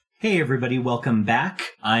Hey everybody, welcome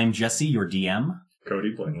back. I'm Jesse, your DM.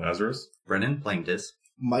 Cody playing Lazarus. Brennan playing Dis.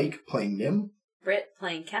 Mike playing Nim. Britt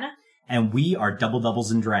playing Kenna. And we are Double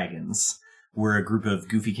Doubles and Dragons. We're a group of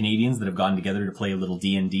goofy Canadians that have gotten together to play a little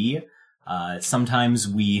D&D. Sometimes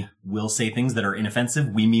we will say things that are inoffensive.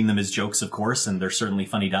 We mean them as jokes, of course, and they're certainly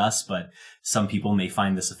funny to us, but some people may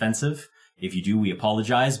find this offensive. If you do, we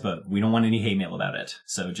apologize, but we don't want any hate mail about it.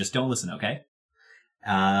 So just don't listen, okay?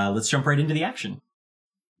 Let's jump right into the action.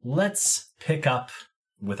 Let's pick up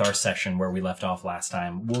with our session where we left off last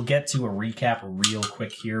time. We'll get to a recap real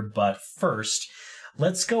quick here, but first,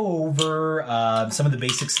 let's go over some of the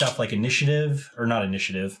basic stuff like inspiration.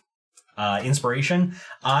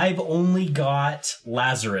 I've only got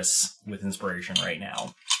Lazarus with inspiration right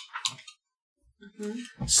now.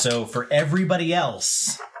 Mm-hmm. So for everybody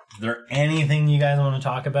else, is there anything you guys want to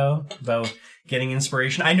talk about getting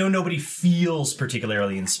inspiration? I know nobody feels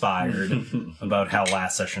particularly inspired about how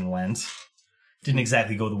last session went. Didn't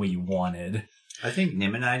exactly go the way you wanted. I think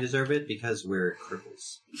Nim and I deserve it because we're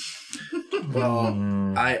cripples. Well,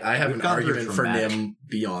 I have an argument for Nim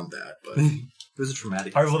beyond that, but it was a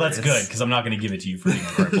traumatic All right, well, that's good, because I'm not going to give it to you for being a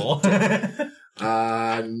cripple.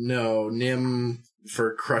 No, Nim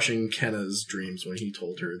for crushing Kenna's dreams when he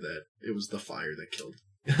told her that it was the fire that killed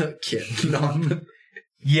Kit. Not...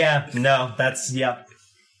 Yeah, no, that's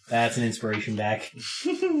an inspiration back.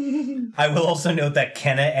 I will also note that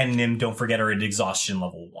Kenna and Nim, don't forget, are at exhaustion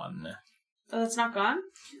level 1. Oh, that's not gone?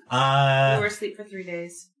 We were asleep for 3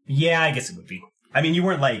 days. Yeah, I guess it would be. I mean, you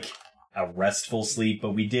weren't like a restful sleep,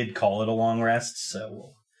 but we did call it a long rest,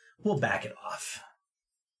 so we'll back it off.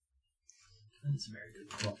 That's a very good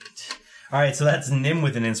point. All right, so that's Nim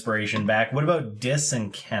with an inspiration back. What about Dis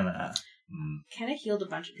and Kenna? Kenna healed a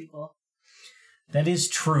bunch of people. That is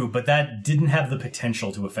true, but that didn't have the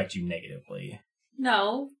potential to affect you negatively.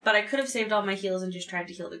 No, but I could have saved all my heals and just tried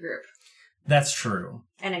to heal the group. That's true.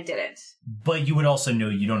 And I didn't. But you would also know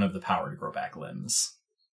you don't have the power to grow back limbs.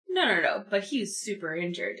 No. But he was super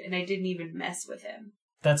injured, and I didn't even mess with him.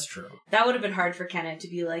 That's true. That would have been hard for Kenna to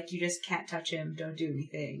be like, you just can't touch him, don't do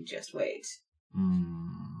anything, just wait.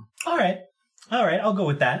 All right, I'll go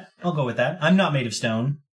with that. I'm not made of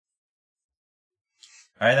stone.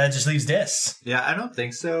 All right, that just leaves Dis. Yeah, I don't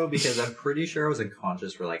think so, because I'm pretty sure I was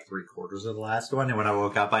unconscious for like 3/4 of the last one, and when I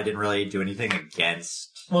woke up, I didn't really do anything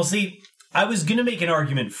against... Well, see, I was going to make an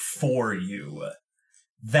argument for you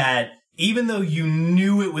that even though you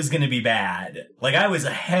knew it was going to be bad, like I was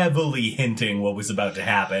heavily hinting what was about to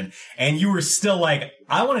happen, and you were still like,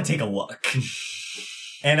 I want to take a look.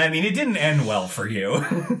 And I mean, it didn't end well for you.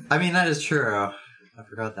 I mean, that is true. I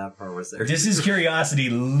forgot that part was there. Dis's curiosity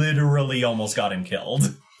literally almost got him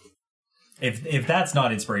killed. If that's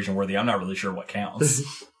not inspiration worthy, I'm not really sure what counts.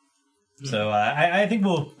 So I think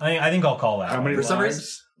I'll call that. How many For some lives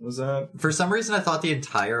reason was that? For some reason, I thought the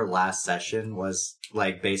entire last session was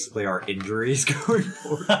like basically our injuries going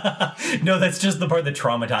forward. No, that's just the part that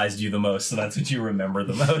traumatized you the most, so that's what you remember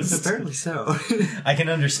the most. Apparently so. I can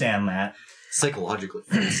understand that. Psychologically.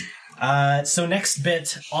 So next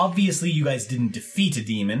bit, obviously you guys didn't defeat a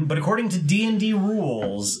demon, but according to D&D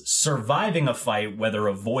rules, surviving a fight, whether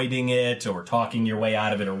avoiding it or talking your way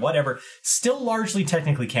out of it or whatever, still largely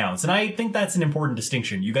technically counts. And I think that's an important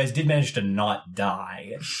distinction. You guys did manage to not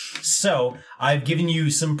die. So I've given you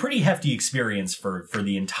some pretty hefty experience for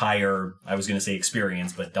the entire, I was going to say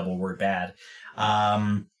experience, but double word bad.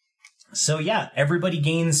 So yeah, everybody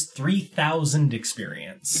gains 3,000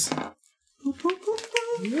 experience.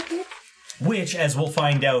 Which, as we'll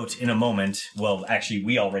find out in a moment, well, actually,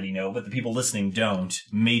 we already know, but the people listening don't,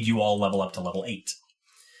 made you all level up to level 8.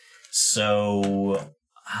 So,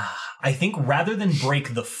 I think rather than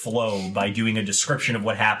break the flow by doing a description of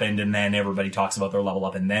what happened and then everybody talks about their level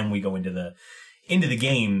up and then we go into the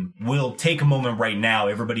game, we'll take a moment right now.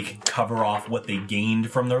 Everybody can cover off what they gained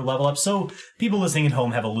from their level up. So people listening at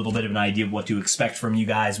home have a little bit of an idea of what to expect from you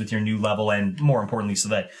guys with your new level, and more importantly, so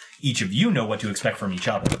that each of you know what to expect from each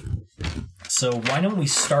other. So why don't we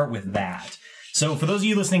start with that? So for those of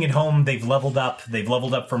you listening at home, they've leveled up. They've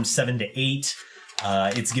leveled up from 7 to 8.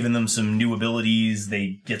 It's given them some new abilities.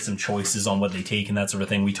 They get some choices on what they take and that sort of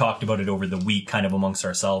thing. We talked about it over the week kind of amongst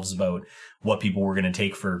ourselves about what people were going to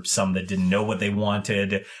take for some that didn't know what they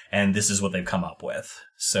wanted, and this is what they've come up with.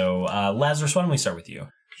 So, Lazarus, why don't we start with you?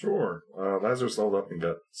 Sure. Lazarus leveled up and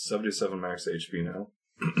got 77 max HP now.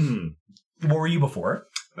 What were you before?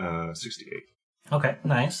 68. Okay,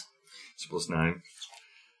 nice. It's plus 9.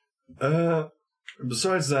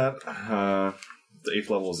 Besides that, the 8th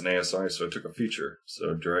level is an ASI, so I took a feature.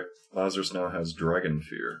 So Lazarus now has Dragon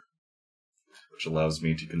Fear, which allows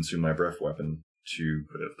me to consume my breath weapon to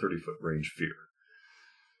put a 30-foot range fear.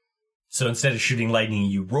 So instead of shooting lightning,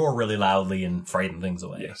 you roar really loudly and frighten things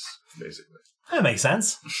away. Yes, basically. That makes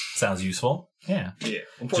sense. Sounds useful. Yeah. Yeah. Did you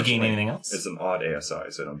Unfortunately, gain anything else? it's an odd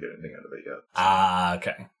ASI, so I don't get anything out of it yet. Ah,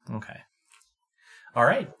 okay. Okay. All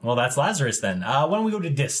right. Well, that's Lazarus then. Why don't we go to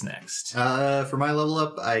Dis next? For my level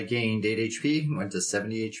up, I gained 8 HP, went to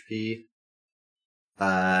 70 HP.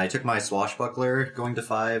 I took my Swashbuckler going to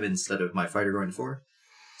 5 instead of my Fighter going to 4.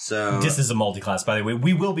 So Dis is a multi-class, by the way.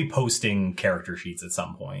 We will be posting character sheets at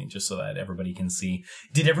some point, just so that everybody can see.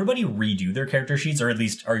 Did everybody redo their character sheets, or at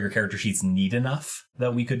least are your character sheets neat enough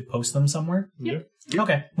that we could post them somewhere? Yeah.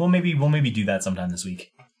 Okay. We'll maybe do that sometime this week.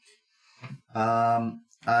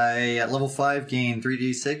 I, at level 5, gained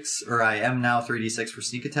 3d6, or I am now 3d6 for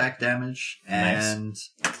sneak attack damage, and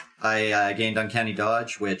I gained Uncanny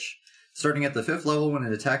Dodge, which, starting at the 5th level, when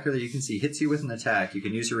an attacker that you can see hits you with an attack, you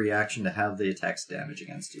can use your reaction to have the attack's damage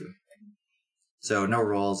against you. So no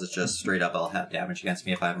rolls, it's just straight up I'll have damage against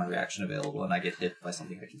me if I have my reaction available and I get hit by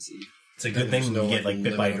something I can see. It's a good thing you get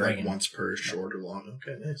bit by a dragon. Once per short or long.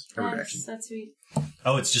 Okay, nice. A reaction. That's sweet.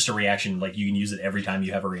 Oh, it's just a reaction. Like you can use it every time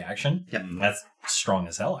you have a reaction. Yep. That's strong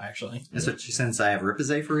as hell, actually. Especially since I have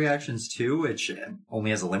Ripazay for reactions too, which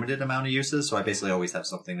only has a limited amount of uses, so I basically always have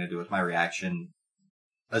something to do with my reaction,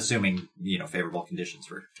 assuming, favorable conditions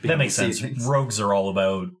for That being makes able to sense. see things. Rogues are all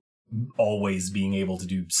about always being able to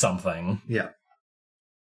do something. Yeah.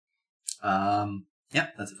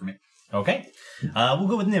 That's it for me. Okay. We'll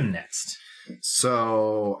go with Nim next.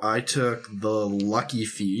 So I took the lucky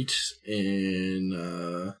feat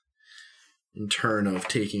in turn of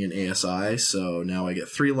taking an ASI. So now I get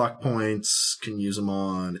 3 luck points. Can use them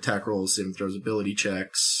on attack rolls, saving throws, ability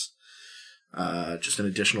checks. Just an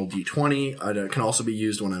additional D20. It can also be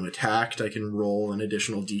used when I'm attacked. I can roll an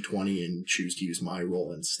additional D20 and choose to use my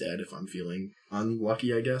roll instead if I'm feeling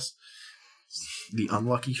unlucky, I guess. The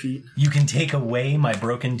unlucky feat. You can take away my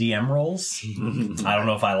broken DM rolls. I don't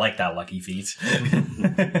know if I like that lucky feat.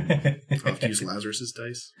 I'll have to use Lazarus's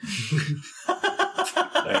dice.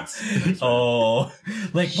 Thanks. Oh,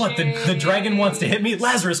 like what? The dragon wants to hit me?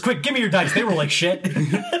 Lazarus, quick, give me your dice. They roll like shit.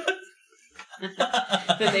 Then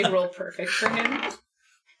they roll perfect for him.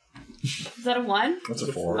 Is that a 1? That's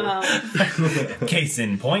a 4. Case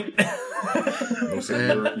in point. Looks like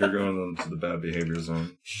you're going into the bad behavior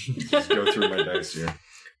zone. Just go through my dice here.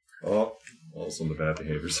 Oh, also in the bad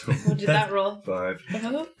behavior zone. What did that roll? 5.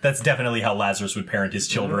 That's definitely how Lazarus would parent his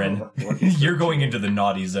children. You're going into the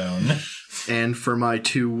naughty zone. And for my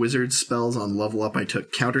 2 wizard spells on level up, I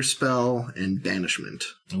took Counterspell and Banishment.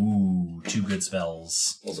 Ooh, 2 good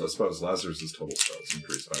spells. Also, I suppose Lazarus' total spells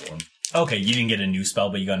increased by 1. Okay, you didn't get a new spell,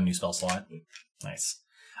 but you got a new spell slot. Nice.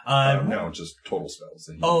 No, just total spells.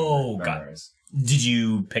 That you memorize. Did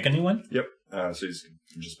you pick a new one? Yep. So you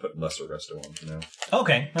can just put Lesser Resto on for now.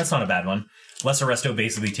 Okay, that's not a bad one. Lesser Resto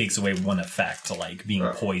basically takes away one effect, like being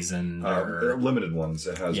poisoned There are or... limited ones.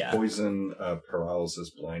 It has Yeah. poison, paralysis,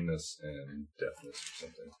 blindness, and deafness or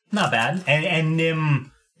something. Not bad. And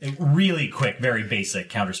Nim, really quick, very basic,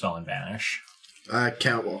 Counterspell and Vanish.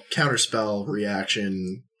 Counterspell,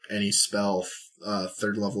 reaction, any spell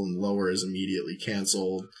 3rd level and lower is immediately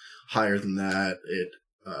canceled. Higher than that,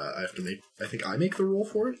 I have to make... I think I make the roll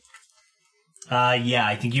for it? Yeah,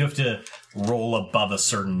 I think you have to roll above a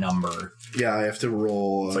certain number. Yeah, I have to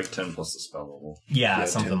roll... It's like 10 plus the spell level. Yeah,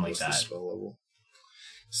 something 10 like plus the that. spell level.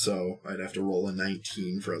 So I'd have to roll a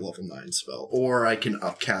 19 for a level 9 spell. Or I can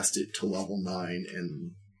upcast it to level 9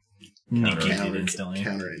 and Negate it instantly.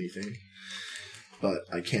 counter anything. But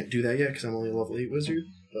I can't do that yet because I'm only a level 8 wizard.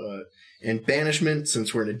 And Banishment,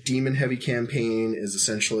 since we're in a demon-heavy campaign, is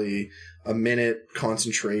essentially a minute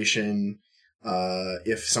concentration.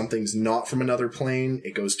 If something's not from another plane,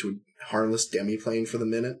 it goes to a harmless demi-plane for the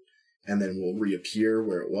minute, and then will reappear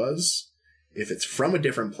where it was. If it's from a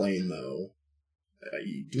different plane, though,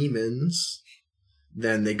 i.e. demons,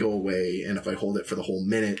 then they go away, and if I hold it for the whole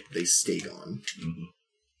minute, they stay gone. Mm-hmm.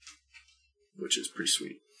 Which is pretty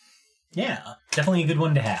sweet. Yeah, definitely a good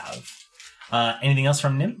one to have. Anything else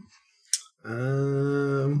from Nim?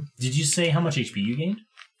 Did you say how much HP you gained?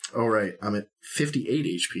 Oh, right. I'm at 58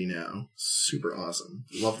 HP now. Super awesome.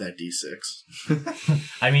 Love that D6.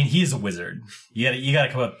 I mean, he's a wizard. You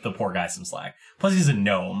gotta cut the poor guy some slack. Plus, he's a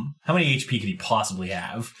gnome. How many HP could he possibly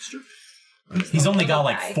have? He's only got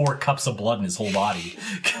like 4 cups of blood in his whole body.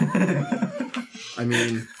 I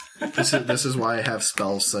mean, this is why I have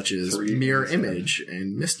spells such as Mirror Image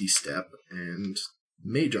and Misty Step and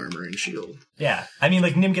Mage Armor and Shield. Yeah, I mean,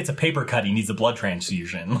 like Nim gets a paper cut, he needs a blood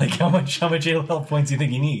transfusion. Like, how much health points do you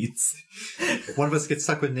think he needs? If one of us gets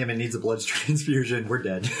stuck with Nim and needs a blood transfusion, we're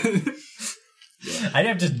dead. I'd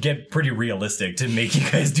have to get pretty realistic to make you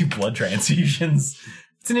guys do blood transfusions.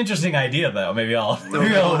 It's an interesting idea, though. Maybe I'll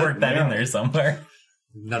work that in there somewhere.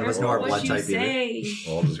 None of us know our blood type either.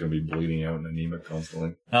 We're all just going to be bleeding out and anemic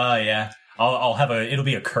constantly. Oh, yeah. I'll have it'll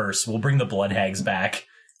be a curse. We'll bring the blood hags back.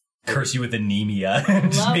 Curse you with anemia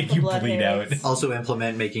and just make you bleed out. Also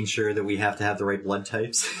implement making sure that we have to have the right blood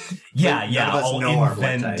types. Yeah. None of us I'll know our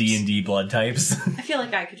blood invent types. D&D blood types. I feel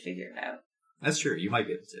like I could figure it out. That's true. You might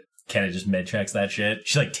be able to. Kenna just med checks that shit.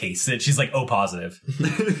 She like tastes it. She's like, oh, positive.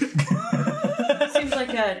 Seems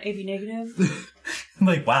like an AB negative. I'm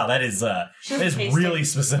like, wow, that is taste really it.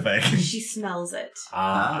 specific. She smells it.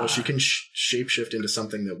 Well, she can shapeshift into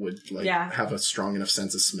something that would Yeah. have a strong enough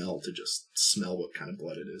sense of smell to just smell what kind of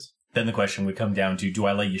blood it is. Then the question would come down to, do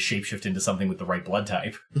I let you shapeshift into something with the right blood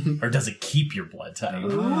type? Or does it keep your blood type?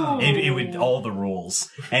 It would, all the rules.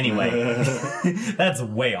 Anyway, that's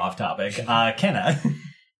way off topic. Kenna.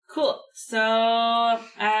 Cool. So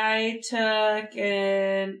I took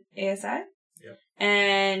an ASI. Yep.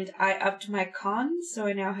 And I upped my con, so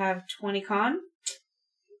I now have 20 con.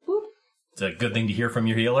 Boop. It's a good thing to hear from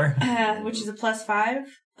your healer. Which is a +5.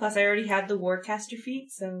 Plus I already had the Warcaster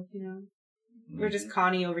feat, so, we're just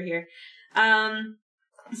Connie over here.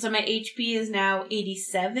 So my HP is now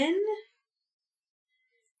 87.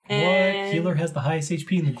 What healer has the highest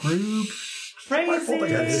HP in the group? My fault I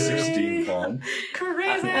had 16 con.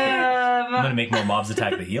 Crazy. I'm gonna make more mobs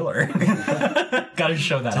attack the healer. Gotta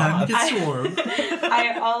show that off.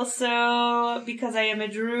 I also, because I am a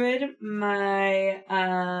druid, my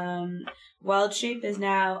wild shape is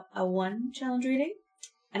now a 1 challenge rating,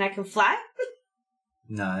 and I can fly.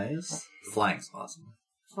 Nice. Flying's awesome.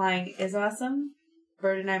 Flying is awesome.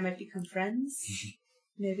 Bird and I might become friends.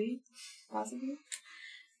 Maybe. Possibly.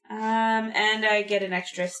 And I get an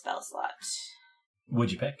extra spell slot.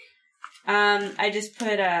 What'd you pick? I just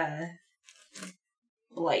put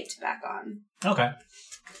Blight back on. Okay.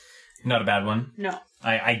 Not a bad one. No.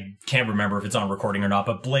 I can't remember if it's on recording or not,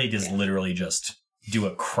 but Blade is literally just do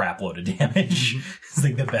a crap load of damage. It's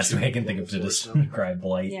like the best way I can think of to describe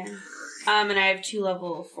Blight. Yeah. And I have 2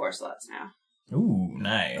 level 4 slots now. Ooh,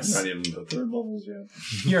 nice. Not even the 3rd levels yet.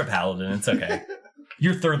 You're a paladin, it's okay.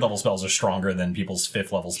 Your 3rd level spells are stronger than people's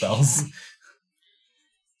 5th level spells.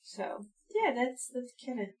 So, yeah, that's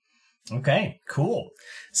kind of... Okay, cool.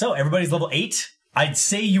 So, everybody's level 8. I'd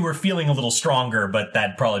say you were feeling a little stronger, but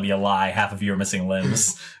that'd probably be a lie. Half of you are missing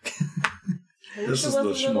limbs. This is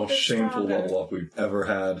the most shameful level up we've ever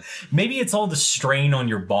had. Maybe it's all the strain on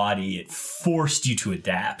your body. It forced you to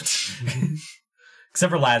adapt. Except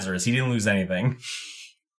for Lazarus. He didn't lose anything.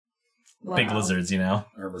 Wow. Big lizards,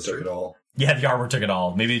 Armor took it all. Yeah, the armor took it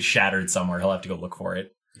all. Maybe it's shattered somewhere. He'll have to go look for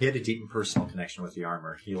it. He had a deep and personal connection with the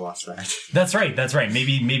armor. He lost that. That's right.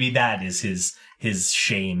 Maybe that is his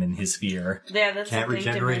shame and his fear. Yeah, that's Can't something to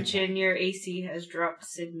regenerate. mention. Your AC has dropped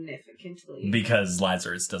significantly. Because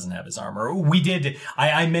Lazarus doesn't have his armor.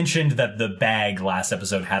 I mentioned that the bag last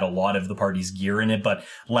episode had a lot of the party's gear in it, but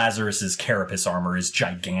Lazarus's carapace armor is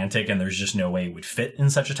gigantic and there's just no way it would fit in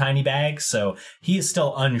such a tiny bag, so he is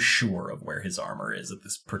still unsure of where his armor is at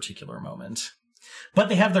this particular moment. But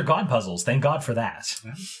they have their god puzzles. Thank God for that.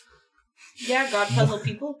 Yeah, God puzzle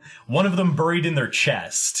people. One of them buried in their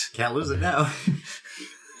chest. Can't lose it now.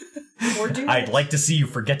 Or do I'd like to see you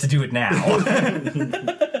forget to do it now.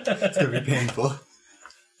 It's going to be painful.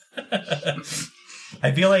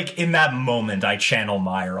 I feel like in that moment, I channel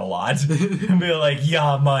Meyer a lot. And be like,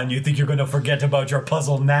 yeah, man, you think you're going to forget about your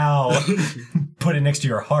puzzle now? Put it next to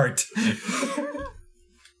your heart.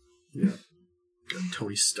 Yeah.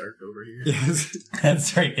 Tony Stark over here. Yes.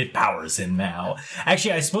 That's right. It powers him now.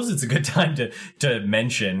 Actually, I suppose it's a good time to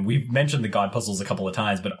mention, we've mentioned the god puzzles a couple of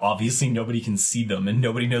times, but obviously nobody can see them and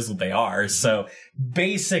nobody knows what they are. So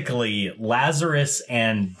basically, Lazarus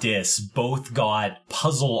and Dis both got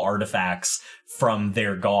puzzle artifacts from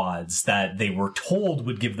their gods that they were told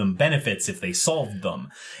would give them benefits if they solved them.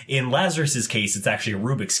 In Lazarus's case, it's actually a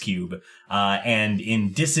Rubik's Cube. And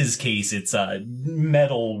in Dis's case, it's a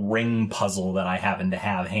metal ring puzzle that I happen to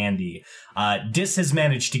have handy. Dis has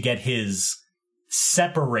managed to get his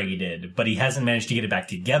separated, but he hasn't managed to get it back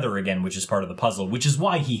together again, which is part of the puzzle, which is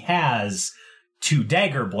why he has 2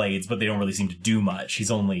 dagger blades, but they don't really seem to do much. He's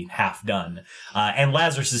only half done. And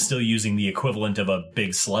Lazarus is still using the equivalent of a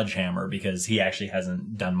big sledgehammer because he actually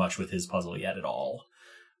hasn't done much with his puzzle yet at all.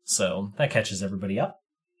 So that catches everybody up.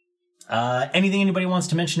 Anything anybody wants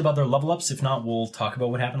to mention about their level ups? If not, we'll talk about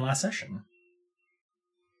what happened last session.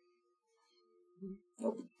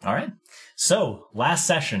 All right. So last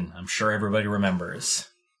session, I'm sure everybody remembers.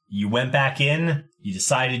 You went back in, you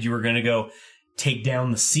decided you were going to go take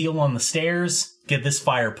down the seal on the stairs, get this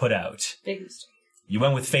fire put out. Big mistake. You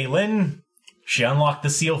went with Phelan. She unlocked the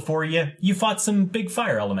seal for you. You fought some big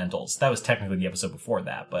fire elementals. That was technically the episode before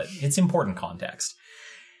that, but it's important context.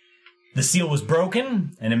 The seal was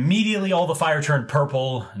broken, and immediately all the fire turned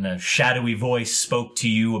purple, and a shadowy voice spoke to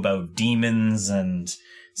you about demons and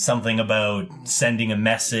something about sending a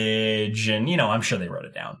message, and, I'm sure they wrote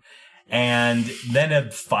it down. And then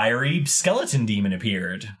a fiery skeleton demon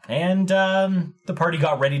appeared, and the party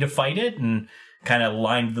got ready to fight it, and kind of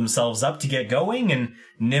lined themselves up to get going, and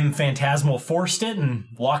Nim Phantasmal forced it and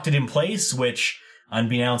locked it in place, which,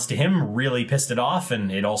 unbeknownst to him, really pissed it off,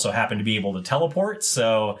 and it also happened to be able to teleport,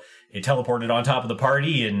 so it teleported on top of the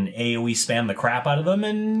party and AoE spammed the crap out of them,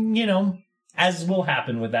 and, as will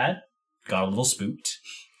happen with that, got a little spooked.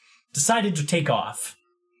 Decided to take off,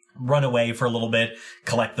 run away for a little bit,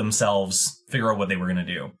 collect themselves, figure out what they were going to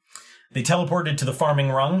do. They teleported to the farming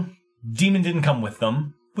rung. Demon didn't come with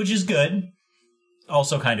them, which is good.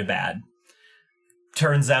 Also kind of bad.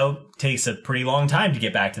 Turns out, takes a pretty long time to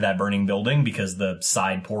get back to that burning building because the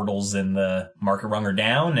side portals in the market rung are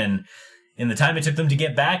down, and in the time it took them to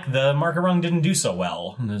get back, the market rung didn't do so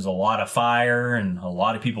well. There's a lot of fire and a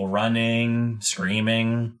lot of people running,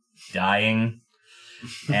 screaming, dying.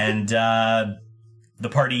 And the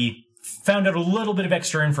party found out a little bit of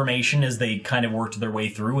extra information as they kind of worked their way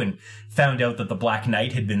through and found out that the Black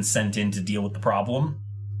Knight had been sent in to deal with the problem.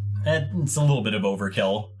 It's a little bit of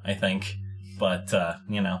overkill, I think, but,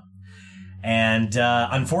 And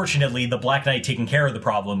unfortunately, the Black Knight taking care of the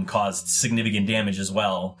problem caused significant damage as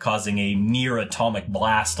well, causing a near-atomic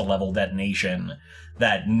blast level detonation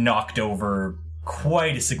that knocked over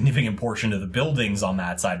quite a significant portion of the buildings on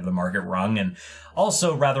that side of the market rung, and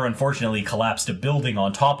also, rather unfortunately, collapsed a building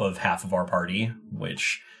on top of half of our party,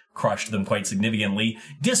 which crushed them quite significantly.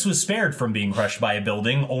 Dis was spared from being crushed by a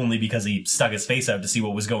building only because he stuck his face out to see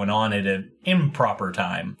what was going on at an improper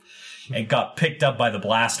time. It got picked up by the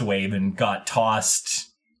blast wave and got tossed,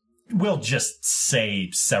 we'll just say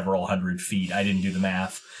several hundred feet. I didn't do the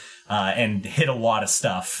math. And hit a lot of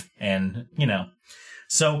stuff. And,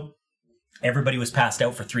 So everybody was passed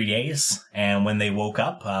out for 3 days. And when they woke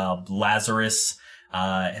up, Lazarus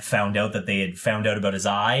found out that they had found out about his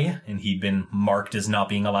eye, and he'd been marked as not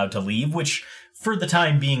being allowed to leave, which for the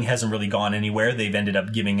time being hasn't really gone anywhere. They've ended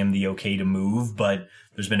up giving him the okay to move, but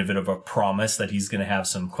there's been a bit of a promise that he's going to have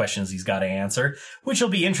some questions he's got to answer, which will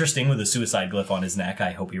be interesting with a suicide glyph on his neck.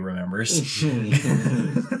 I hope he remembers.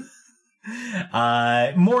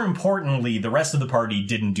 More importantly, the rest of the party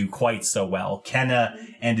didn't do quite so well. Kenna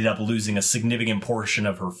ended up losing a significant portion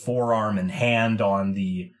of her forearm and hand on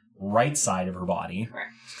the right side of her body.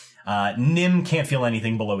 Correct. Nim can't feel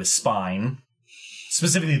anything below his spine,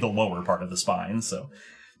 specifically the lower part of the spine, so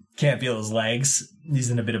can't feel his legs.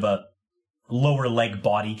 He's in a bit of a lower leg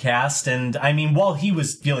body cast, and I mean, while he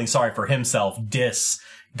was feeling sorry for himself, Dis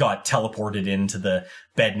got teleported into the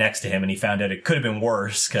bed next to him, and he found out it could have been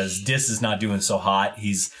worse, because Dis is not doing so hot.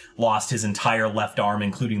 He's lost his entire left arm,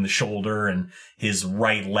 including the shoulder, and his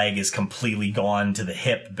right leg is completely gone to the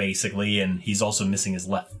hip, basically, and he's also missing his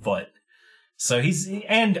left foot. So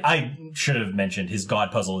and I should have mentioned, his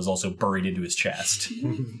god puzzle is also buried into his chest.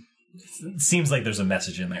 It seems like there's a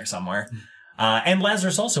message in there somewhere. And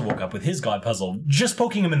Lazarus also woke up with his god puzzle, just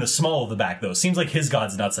poking him in the small of the back, though. Seems like his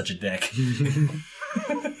god's not such a dick.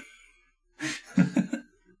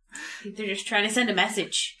 They're just trying to send a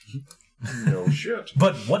message. No shit.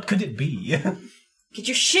 But what could it be? Get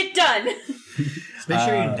your shit done! Just make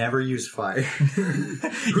sure you never use fire.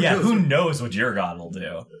 Who knows what your god will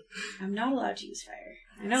do? I'm not allowed to use fire.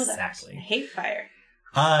 I know that. Exactly. I hate fire.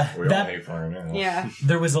 We all hate fire now. Yeah.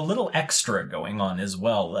 There was a little extra going on as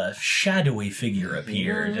well. A shadowy figure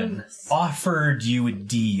appeared and offered you a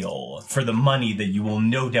deal for the money that you will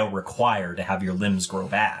no doubt require to have your limbs grow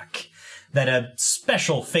back. That a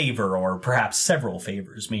special favor, or perhaps several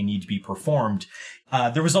favors, may need to be performed.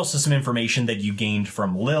 There was also some information that you gained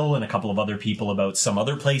from Lil and a couple of other people about some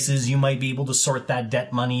other places you might be able to sort that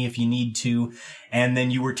debt money if you need to. And then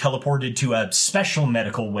you were teleported to a special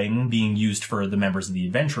medical wing being used for the members of the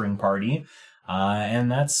adventuring party. And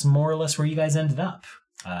that's more or less where you guys ended up.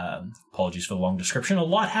 Apologies for the long description. A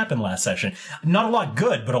lot happened last session. Not a lot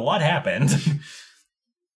good, but a lot happened.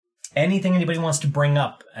 Anything anybody wants to bring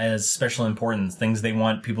up as special importance, things they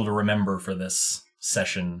want people to remember for this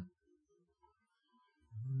session?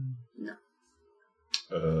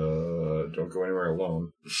 Don't go anywhere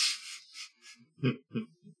alone.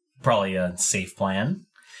 Probably a safe plan.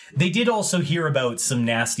 They did also hear about some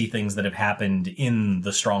nasty things that have happened in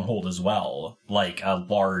the stronghold as well. Like a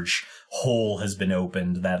large hole has been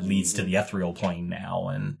opened that leads to the ethereal plane now,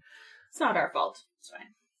 and It's not our fault. It's fine.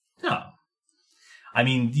 no. I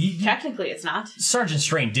mean, Technically, it's not. Sergeant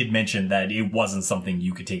Strain did mention that it wasn't something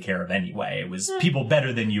you could take care of anyway. It was people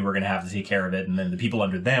better than you were going to have to take care of it, and then the people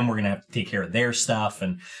under them were going to have to take care of their stuff.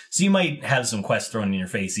 And so you might have some quests thrown in your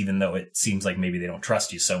face, even though it seems like maybe they don't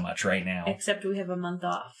trust you so much right now. Except we have a month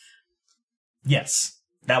off. Yes,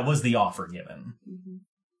 that was the offer given. Mm-hmm.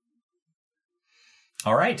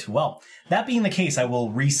 All right. Well, that being the case, I will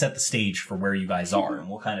reset the stage for where you guys are, and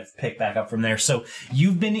we'll kind of pick back up from there. So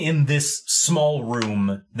you've been in this small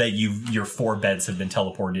room that your 4 beds have been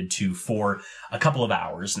teleported to for a couple of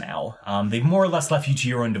hours now. They've more or less left you to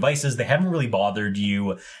your own devices. They haven't really bothered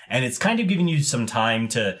you, and it's kind of giving you some time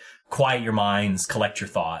to quiet your minds, collect your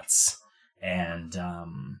thoughts, and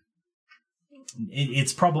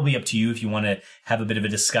it's probably up to you if you want to have a bit of a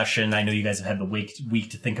discussion. I know you guys have had the week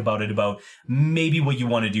to think about it, about maybe what you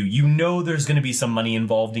want to do. You know there's going to be some money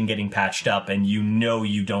involved in getting patched up, and you know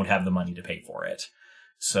you don't have the money to pay for it.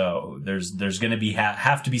 So there's going to be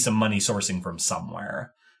have to be some money sourcing from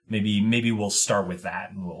somewhere. Maybe we'll start with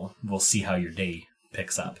that, and we'll see how your day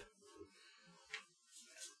picks up.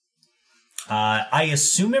 I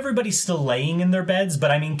assume everybody's still laying in their beds,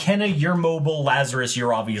 but I mean, Kenna, you're mobile. Lazarus,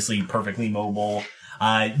 you're obviously perfectly mobile.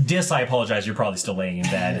 Dis, I apologize, you're probably still laying in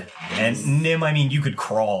bed. And Nim, I mean, you could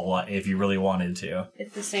crawl if you really wanted to.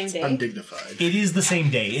 It's the same day. Undignified. It is the same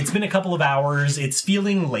day. It's been a couple of hours. It's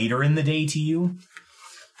feeling later in the day to you.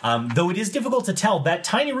 Though it is difficult to tell, that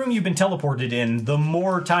tiny room you've been teleported in, the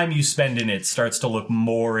more time you spend in it starts to look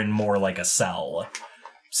more and more like a cell,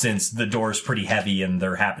 since the door's pretty heavy and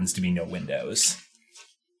there happens to be no windows.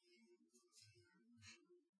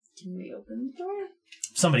 Can we open the door?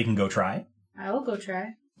 Somebody can go try. I will go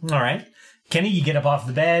try. All right. Kenny, you get up off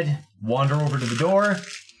the bed, wander over to the door,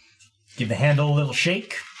 give the handle a little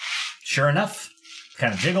shake. Sure enough,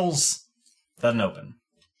 kind of jiggles, doesn't open.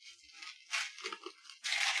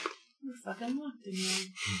 We're fucking locked in here.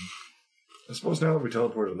 I suppose now that we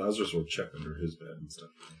teleported, Lazarus will check under his bed and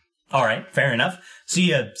stuff. All right, fair enough. So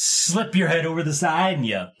you slip your head over the side and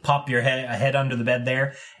you pop your head under the bed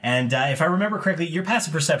there. And if I remember correctly, your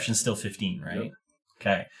passive perception's still 15, right? Yep.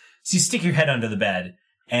 Okay. So you stick your head under the bed,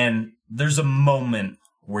 and there's a moment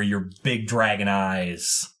where your big dragon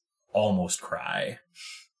eyes almost cry.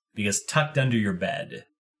 Because tucked under your bed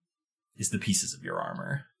is the pieces of your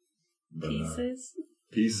armor. But, Pieces?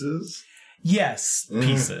 Pieces? Yes,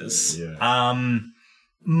 pieces. Yeah.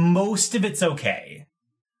 Most of it's okay.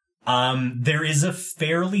 There is a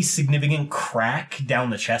fairly significant crack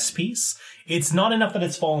down the chest piece. It's not enough that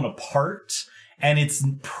it's fallen apart, and it's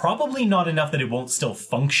probably not enough that it won't still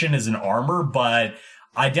function as an armor, but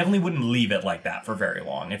I definitely wouldn't leave it like that for very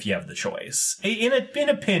long if you have the choice. In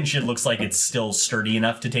a pinch, it looks like it's still sturdy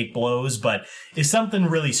enough to take blows, but if something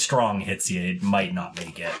really strong hits you, it might not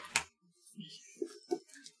make it.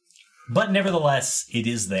 But nevertheless, it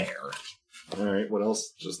is there. All right, what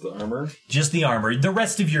else? Just the armor? Just the armor. The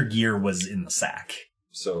rest of your gear was in the sack.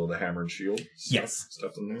 So the hammer and shield? Yes.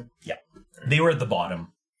 Stuff in there? Yeah. They were at the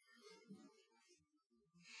bottom.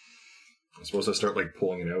 I suppose I start,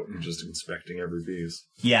 pulling it out and just inspecting every piece.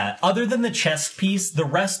 Yeah, other than the chest piece, the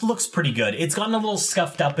rest looks pretty good. It's gotten a little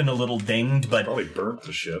scuffed up and a little dinged, but... Probably burnt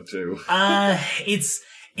to shit, too.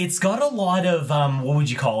 It's got a lot of, what would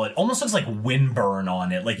you call it? Almost looks like windburn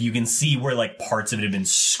on it. Like, you can see where, parts of it have been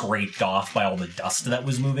scraped off by all the dust that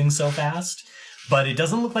was moving so fast. But it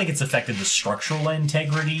doesn't look like it's affected the structural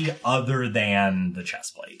integrity other than the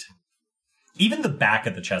chest plate. Even the back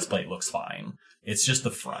of the chest plate looks fine. It's just the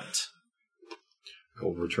front.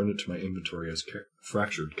 I'll return it to my inventory as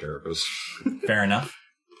fractured carapace. Fair enough.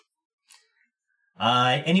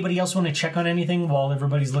 Anybody else want to check on anything while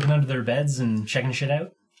everybody's looking under their beds and checking shit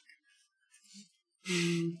out?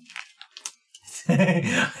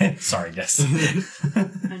 Sorry, Des. I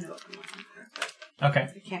know what I'm looking for. Okay.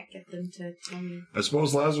 I can't get them to tell me. I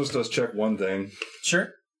suppose Lazarus does check one thing. Sure.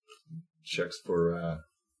 Checks for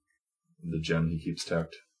the gem he keeps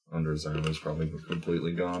tucked under his arm is probably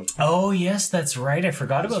completely gone. Oh, yes, that's right. I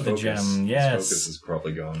forgot about the gem. Yes. His focus is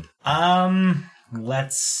probably gone.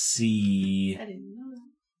 Let's see. I didn't know that.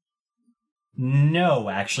 No,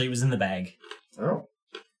 actually, it was in the bag. Oh.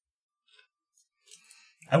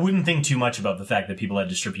 I wouldn't think too much about the fact that people had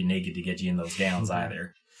to strip you naked to get you in those gowns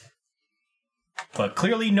either. But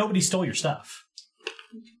clearly, nobody stole your stuff.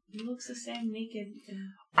 He looks the same naked.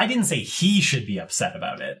 I didn't say he should be upset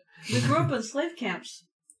about it. We grew up in slave camps.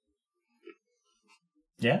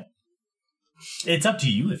 Yeah? It's up to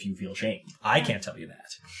you if you feel shame. I can't tell you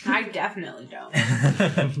that. I definitely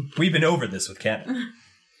don't. We've been over this with Ken.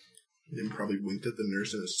 Nim probably winked at the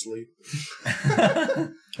nurse in his sleep.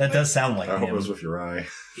 That does sound like I hope it him. was with your eye.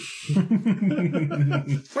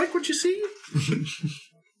 Like what you see?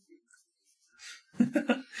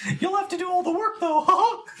 You'll have to do all the work, though.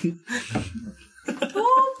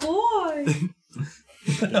 Oh boy.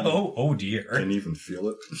 Oh dear. Can you even feel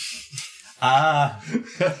it?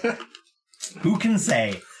 Who can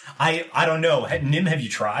say? I don't know. Nim, have you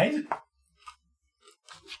tried?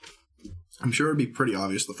 I'm sure it'd be pretty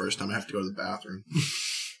obvious the first time I have to go to the bathroom.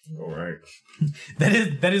 All right.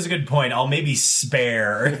 That is a good point. I'll maybe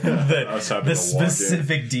spare Us having the to walk in.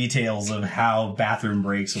 specific details of how bathroom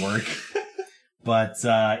breaks work. But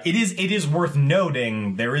it is worth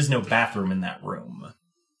noting there is no bathroom in that room.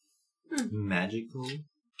 Magical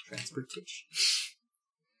transportation.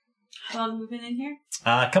 How long have we been in here?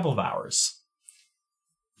 A couple of hours.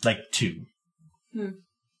 Like 2.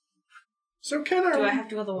 So can Do I have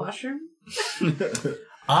to go to the washroom?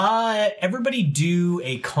 Everybody do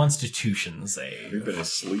a Constitution save. We've been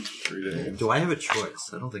asleep 3 days. Do I have a choice?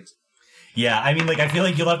 I don't think so. Yeah, I mean, like, I feel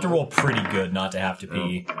like you'll have to roll pretty good not to have to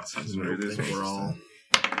pee. Oh, that's what it I is. think we're all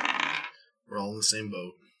in the same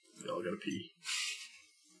boat. We all gotta pee.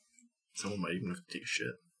 Someone might even have to take a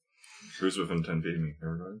shit. Who's within 10 feet of me?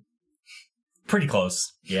 Everybody? Pretty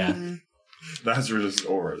close. Yeah. That's where this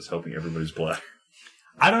aura is helping everybody's bladder.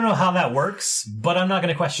 I don't know how that works, but I'm not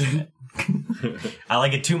going to question it. I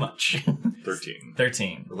like it too much. 13.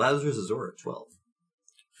 13. Lazarus' Aura, 12.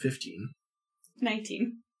 15.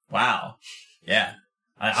 19. Wow. Yeah.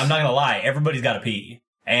 I'm not going to lie. Everybody's got to pee.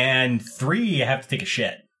 And 3 have to take a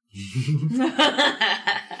shit.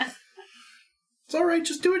 It's alright,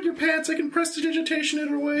 just do it in your pants. I can prestidigitation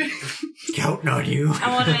it away. Counting on you.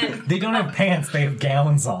 I want to. They don't have pants. They have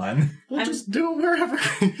gowns on. We'll just do it wherever.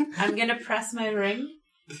 I'm gonna press my ring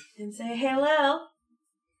and say, "Hey, Lil,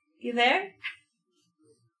 you there?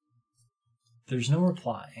 There's no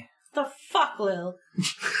reply. The fuck, Lil?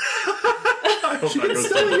 I hope that goes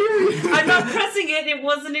Still to here. I'm not pressing it. It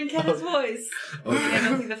wasn't in Kenna's voice. Okay. I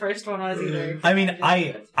don't think the first one was either. I mean,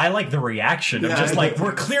 I like the reaction of Yeah, just I like, know.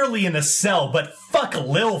 we're clearly in a cell, but fuck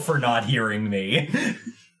Lil for not hearing me.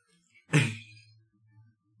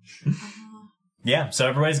 Yeah, so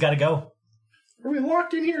everybody's got to go. Are we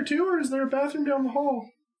locked in here too, or is there a bathroom down the hall?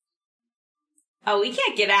 Oh, we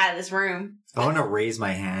can't get out of this room. I want to raise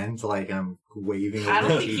my hand like I'm waving I over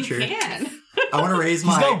don't the think teacher. you can. I want to raise He's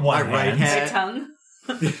my, got one my right hand. My hand.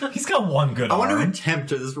 tongue. He's got one good I want to arm. attempt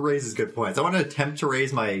to. This raises good points. I want to attempt to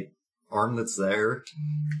raise my arm that's there.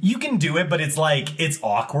 You can do it, but it's like, it's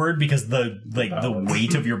awkward because the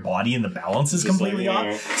weight of your body and the balance is Just completely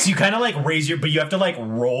like, off. So you kind of like raise your, but you have to like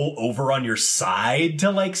roll over on your side to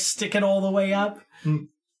like stick it all the way up.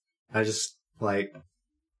 I just like,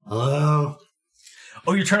 hello.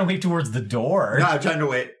 Oh, you're trying to wave towards the door. No, I'm trying to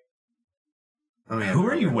wait. Oh, man, Who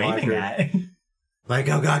are you waving at? Like,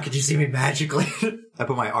 oh god, could you see me magically? I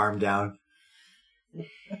put my arm down.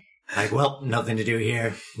 Like, well, nothing to do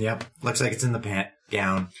here. Yep, looks like it's in the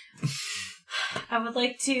gown. I would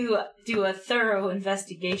like to do a thorough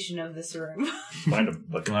investigation of this room. Mind him.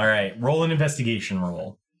 Look. All right, roll an investigation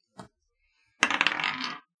roll.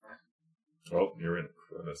 Oh, you're in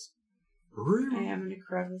a crevice. I am in a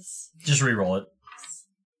crevice. Just re-roll it.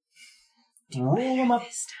 Roll them up.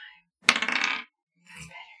 This time.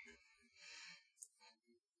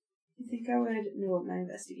 You think I would know what my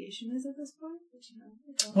investigation is at this point? But, you know,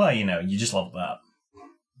 I don't. Well, you know, you just leveled up.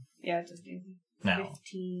 Yeah, it doesn't do anything. Now,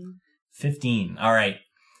 15. 15. All right.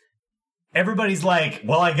 Everybody's like,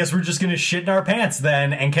 well, I guess we're just going to shit in our pants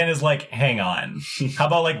then. And Ken is like, hang on. How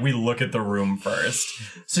about like we look at the room first?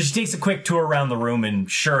 So she takes a quick tour around the room, and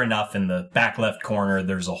sure enough, in the back left corner,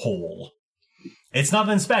 there's a hole. It's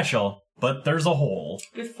nothing special, but there's a hole.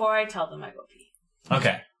 Before I tell them I go pee.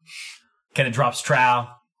 Okay. Ken drops trowel,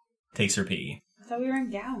 takes her pee. I thought we were in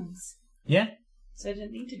gowns. Yeah. So I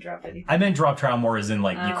didn't need to drop anything. I meant drop trowel more as in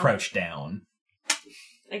like you Oh. crouch down.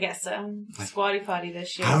 I guess so. Squatty potty this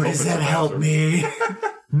shit. How does it's that a help me?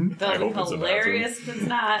 That'll I be hope it's a hilarious if it's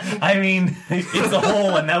not. I mean, it's a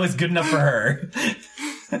hole, and that was good enough for her.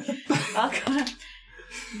 I'll go.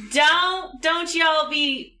 Don't y'all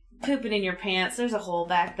be pooping in your pants. There's a hole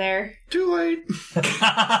back there. Too late.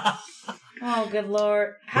 Oh, good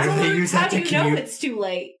lord. How What if they use how that do to you know it's too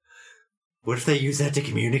late? What if they use that to I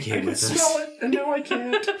communicate can with smell us? it, and now I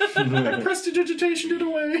can't. I prestidigitation it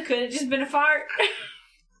away. Could have just been a fart.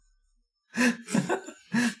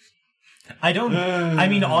 I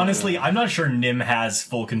mean, honestly, I'm not sure Nim has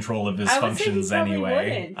full control of his I would say he functions probably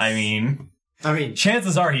anyway. wouldn't. I mean, I mean,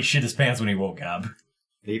 chances are he shit his pants when he woke up.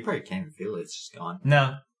 you probably can't even feel it. It's just gone.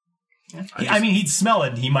 No. I mean, he'd smell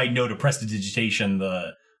it. He might know to prestidigitation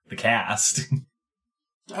the the cast.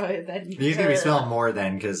 Oh, that'd be You think we smell more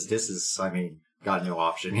then, because this is, I mean, got no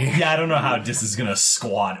option here. Yeah, I don't know how Dis is gonna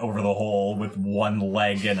squat over the hole with one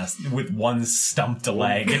leg and with one stumped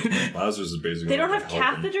leg. Lazarus is basically. They don't like have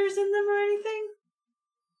helping. catheters in them or anything?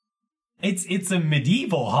 It's a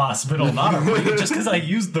medieval hospital, not a just because I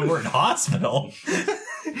used the word hospital.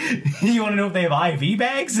 You want to know if they have IV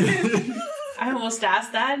bags? I almost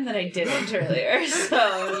asked that, and then I didn't earlier. So,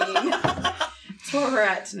 I mean, that's where we're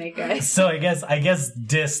at tonight, guys. So I guess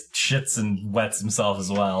Dis shits and wets himself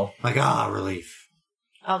as well. Like, relief.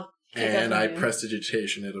 I'll take And that I from you.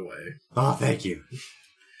 prestidigitation it away. Oh, thank you.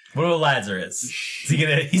 What about Lazarus?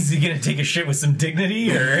 Is he gonna take a shit with some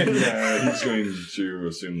dignity or? Yeah, he's going to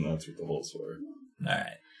assume that's what the hole's for. All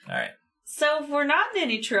right. So, if we're not in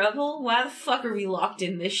any trouble, why the fuck are we locked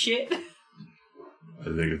in this shit? I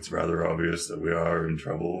think it's rather obvious that we are in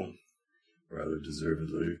trouble, rather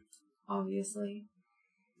deservedly. Obviously.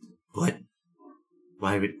 What?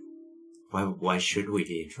 Why should we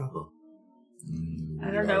be in trouble? I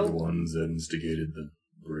don't We are know. the ones that instigated the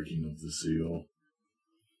breaking of the seal.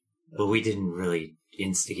 But we didn't really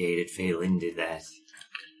instigate it. Phelan did that.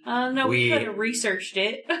 No, we We- could have researched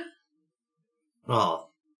it.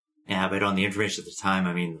 Well, yeah, but on the information at the time,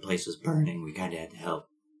 I mean, the place was burning. We kind of had to help.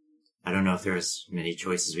 I don't know if there was many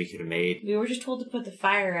choices we could have made. We were just told to put the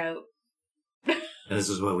fire out. And this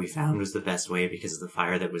was what we found was the best way because of the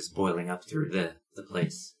fire that was boiling up through the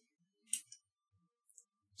place.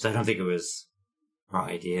 So I don't think it was our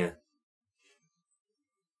idea.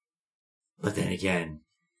 But then again,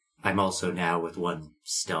 I'm also now with one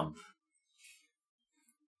stump.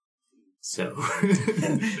 So.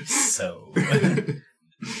 So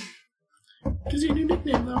Because your new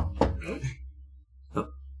nickname, though.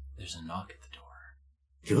 there's a knock at the door.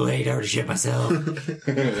 Too late, I already shit myself.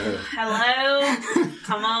 Hello?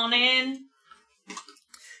 Come on in.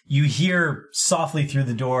 You hear softly through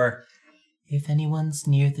the door, "If anyone's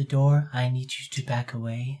near the door, I need you to back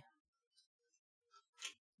away."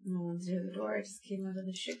 No one's near the door. I just came out of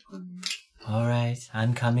the shit corner. All right,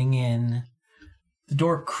 I'm coming in. The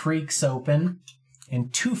door creaks open,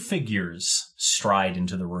 and two figures stride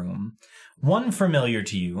into the room. One familiar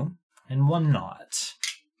to you, and one not.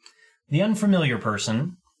 The unfamiliar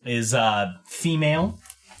person is female.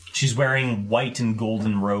 She's wearing white and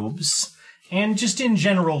golden robes, and just in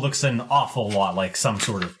general looks an awful lot like some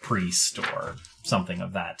sort of priest or something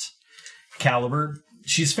of that caliber.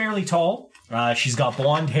 She's fairly tall. She's got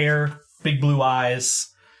blonde hair, big blue eyes.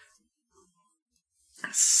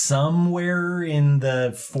 Somewhere in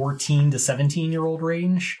the 14 to 17-year-old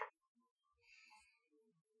range.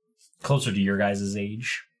 Closer to your guys'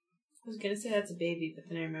 age. I was gonna say that's a baby, but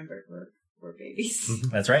then I remembered we're babies.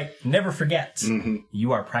 That's right. Never forget. Mhm.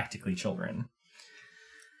 You are practically children.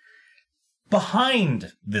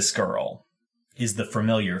 Behind this girl is the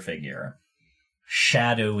familiar figure.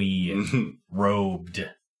 Shadowy, robed,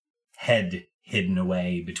 head hidden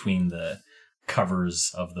away between the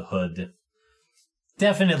covers of the hood.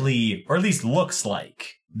 Definitely, or at least looks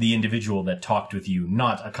like, the individual that talked with you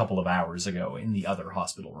not a couple of hours ago in the other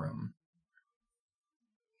hospital room.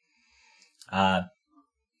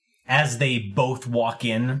 As they both walk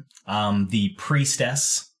in, the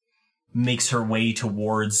priestess makes her way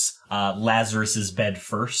towards Lazarus's bed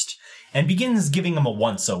first and begins giving him a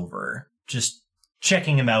once-over. Just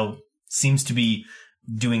checking him out. Seems to be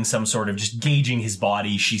doing some sort of just gauging his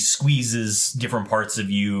body. She squeezes different parts of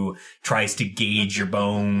you, tries to gauge your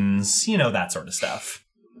bones, that sort of stuff.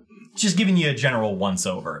 Just giving you a general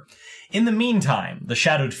once-over. In the meantime, the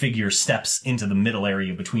shadowed figure steps into the middle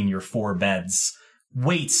area between your four beds,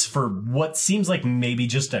 waits for what seems like maybe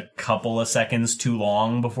just a couple of seconds too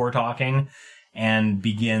long before talking, and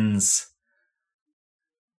begins,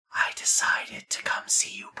 "I decided to come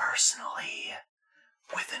see you personally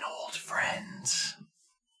with an old friend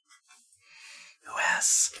who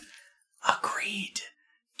has agreed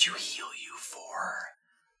to heal you for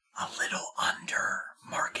a little under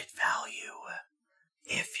market value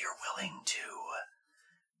if you're willing to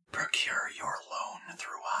procure your loan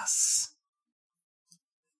through us."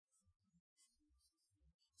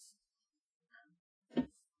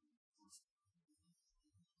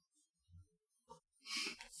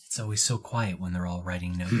 It's always so quiet when they're all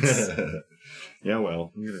writing notes. Yeah,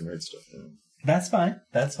 well, I'm gonna write stuff down. That's fine.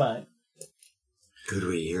 That's fine. Could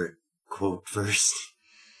we hear a quote first?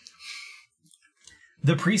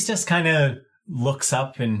 The priestess kind of looks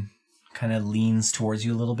up and kind of leans towards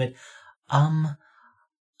you a little bit. I'm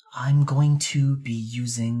going to be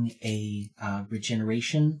using a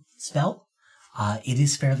regeneration spell. It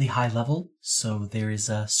is fairly high level, so there is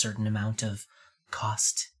a certain amount of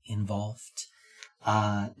cost involved.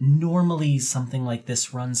 Normally something like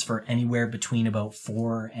this runs for anywhere between about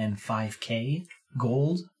 4 and 5k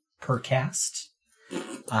gold per cast.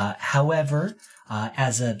 However,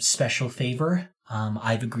 as a special favor,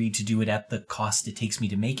 I've agreed to do it at the cost it takes me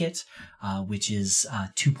to make it, which is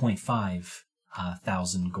 2.5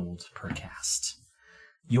 thousand gold per cast.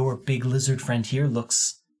 Your big lizard friend here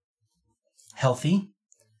looks healthy,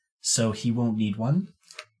 so he won't need one,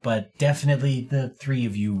 but definitely the 3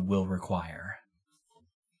 of you will require.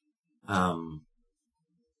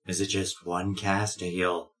 Is it just one cast to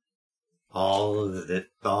heal all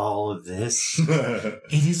of this?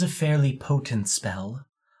 It is a fairly potent spell.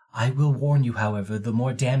 I will warn you, however, the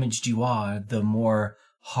more damaged you are, the more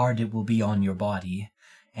hard it will be on your body,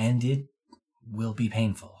 and it will be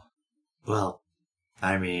painful. Well,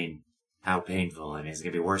 I mean, how painful? I mean, is it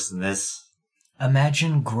gonna be worse than this?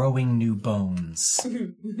 Imagine growing new bones.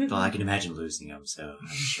 Well, I can imagine losing them, so I'm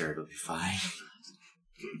sure it'll be fine.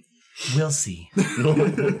 We'll see.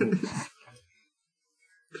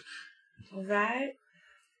 Right?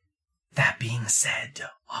 That being said,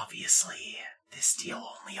 obviously, this deal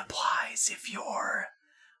only applies if you're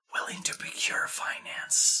willing to procure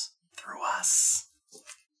finance through us.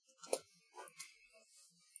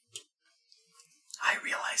 I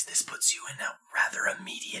realize this puts you in a rather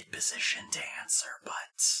immediate position to answer,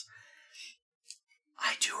 but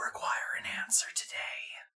I do require an answer today.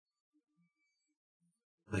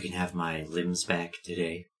 I can have my limbs back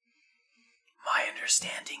today. My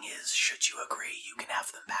understanding is, should you agree, you can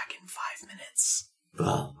have them back in 5 minutes.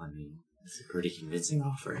 Well, I mean, it's a pretty convincing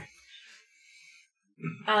offer.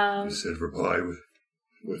 You said reply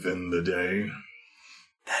within the day.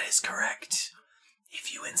 That is correct.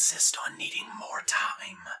 If you insist on needing more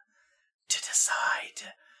time to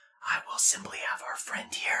decide, I will simply have our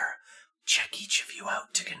friend here check each of you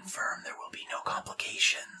out to confirm there will be no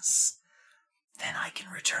complications. Then I can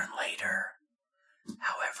return later.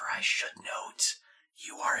 However, I should note,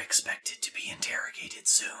 you are expected to be interrogated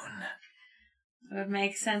soon. It would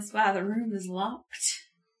make sense why the room is locked.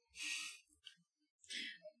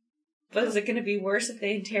 But is it going to be worse if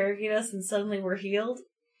they interrogate us and suddenly we're healed?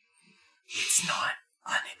 It's not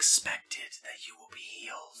unexpected that you will be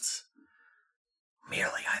healed.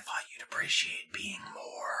 Merely, I thought you'd appreciate being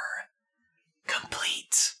more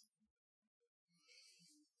complete.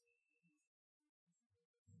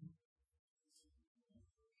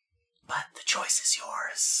 But the choice is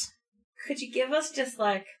yours. Could you give us just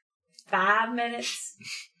 5 minutes?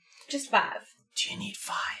 Just 5. Do you need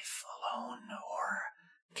 5 alone, or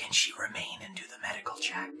can she remain and do the medical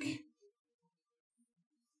check?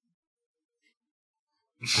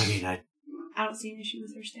 I mean, I don't see an issue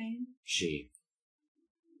with her staying. She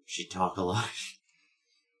talk a lot.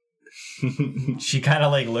 She kind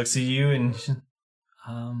of looks at you and,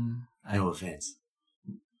 No offense.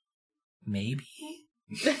 maybe?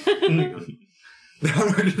 I'm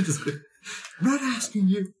not asking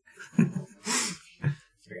you.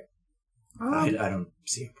 I don't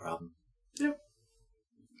see a problem.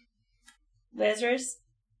 Lazarus?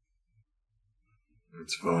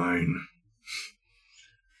 It's fine.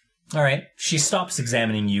 All right. She stops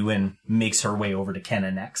examining you and makes her way over to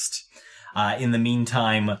Kenna next. In the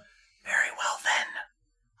meantime, very well then.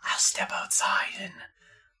 I'll step outside and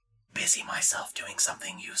busy myself doing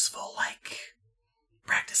something useful, like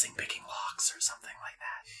practicing picking locks or something like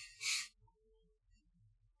that.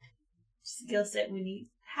 Skill set we need.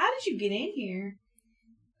 How did you get in here?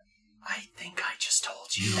 I think I just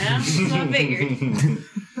told you. That's what I figured.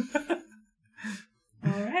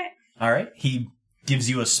 Alright. All right. He gives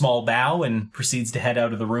you a small bow and proceeds to head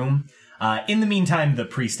out of the room. In the meantime, the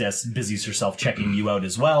priestess busies herself checking you out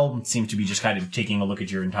as well. Seems to be just kind of taking a look at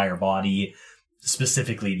your entire body,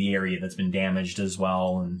 specifically the area that's been damaged as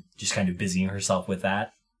well, and just kind of busying herself with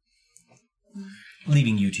that,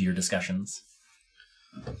 leaving you to your discussions.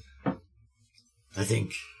 I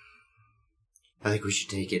think we should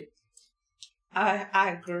take it.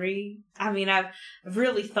 I agree. I mean, I've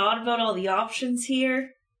really thought about all the options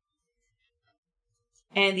here.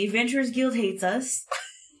 And the Adventurers Guild hates us.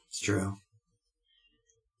 It's true.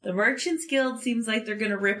 The Merchants Guild seems like they're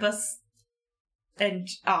gonna rip us and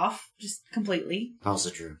off just completely. Also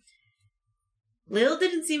true. Lil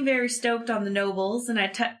didn't seem very stoked on the nobles, and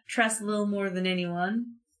I trust Lil more than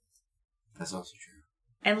anyone. That's also true.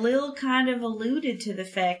 And Lil kind of alluded to the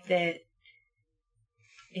fact that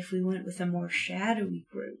if we went with a more shadowy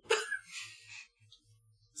group.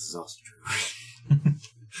 This is also true.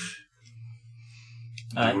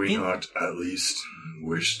 Do we not at least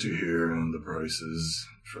wish to hear the prices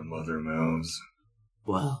from other mouths?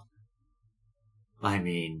 Well, I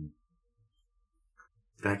mean,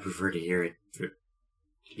 I'd prefer to hear it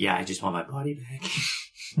Yeah, I just want my body back.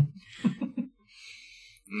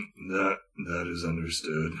 That is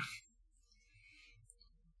understood.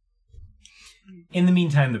 In the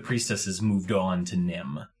meantime, the priestess has moved on to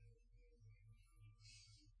Nim.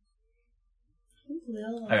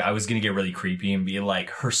 I was going to get really creepy and be like,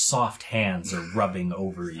 her soft hands are rubbing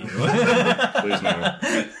over you. Please no.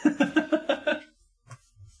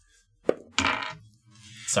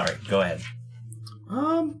 Sorry, go ahead.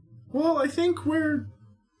 Well, I think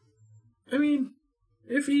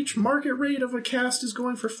if each market rate of a cast is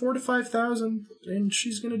going for 4,000 to 5,000, and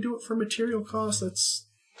she's going to do it for material cost, that's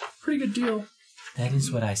a pretty good deal. That is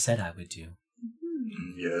what I said I would do.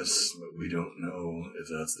 Yes, but we don't know if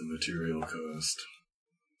that's the material cost.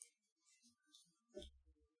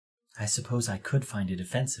 I suppose I could find it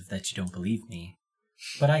offensive that you don't believe me,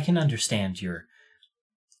 but I can understand your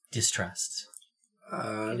distrust.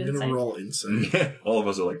 I'm going to roll insight. All of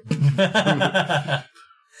us are like...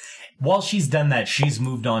 While she's done that, she's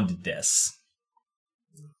moved on to Dis.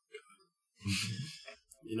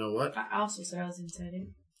 You know what? I also said I was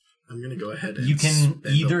inciting. I'm going to go ahead and... You can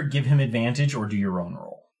either give him advantage or do your own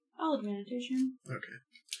roll. I'll advantage him. Okay.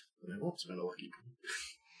 I won't spend a lucky point.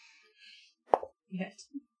 Yes.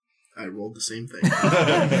 I rolled the same thing.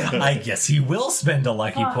 I guess he will spend a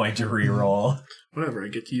lucky point to reroll. Whatever, I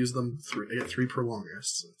get to use them. I get 3 per long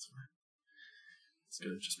rest, so that's fine. It's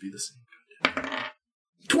going to just be the same.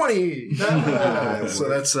 20! So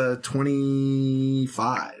that's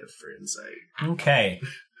 25 for insight. Okay.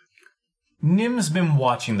 Nim's been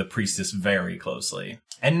watching the priestess very closely.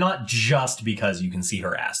 And not just because you can see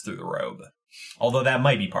her ass through the robe. Although that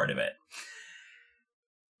might be part of it.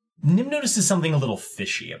 Nim notices something a little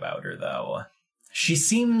fishy about her, though. She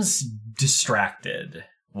seems distracted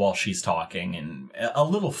while she's talking and a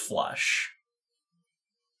little flush.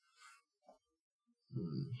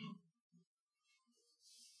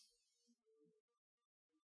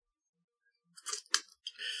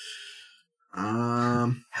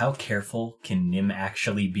 How careful can Nim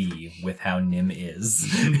actually be with how Nim is?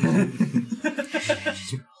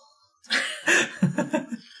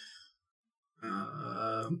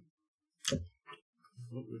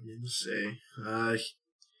 What would Nim say?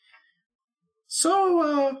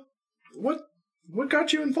 So, what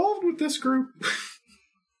got you involved with this group?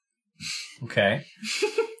 Okay.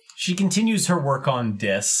 She continues her work on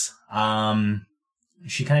Dis.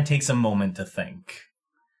 She kind of takes a moment to think.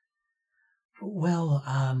 Well,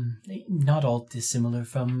 not all dissimilar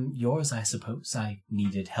from yours, I suppose. I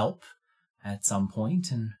needed help at some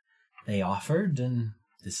point, and they offered, and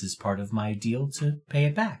this is part of my deal to pay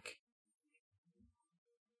it back.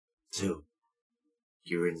 So,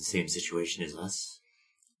 you were in the same situation as us?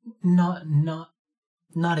 Not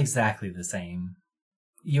exactly the same.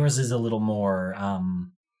 Yours is a little more,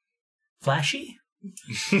 flashy?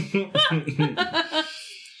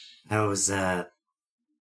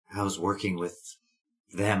 How's working with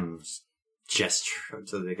them, gesture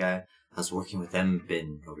to the guy, how's working with them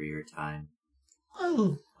been over your time?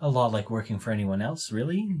 Well, a lot like working for anyone else,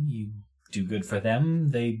 really. You do good for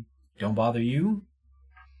them, they don't bother you.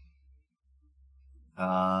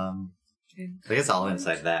 I guess I'll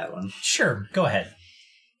insight that one. Sure, go ahead.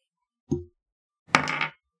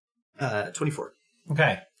 24.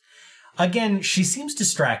 Okay. Again, she seems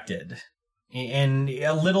distracted. And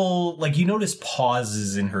a little, like, you notice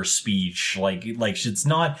pauses in her speech. Like it's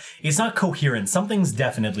not coherent. Something's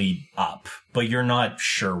definitely up, but you're not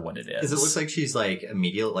sure what it is. Does it look like she's, like,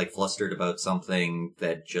 immediately, like, flustered about something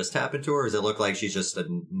that just happened to her? Or does it look like she's just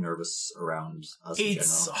nervous around us in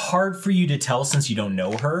It's general? hard for you to tell since you don't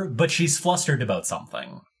know her, but she's flustered about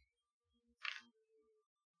something.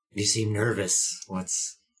 You seem nervous.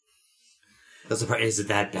 Is it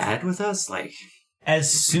that bad with us? Like...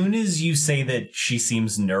 As soon as you say that she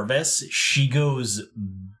seems nervous, she goes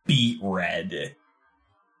beet red.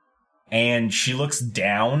 And she looks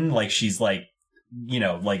down like she's like,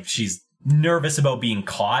 like she's nervous about being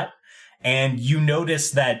caught. And you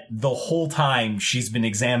notice that the whole time she's been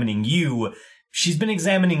examining you, she's been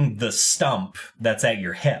examining the stump that's at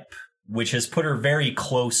your hip, which has put her very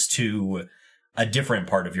close to a different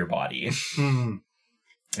part of your body.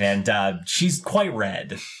 And she's quite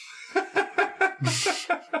red.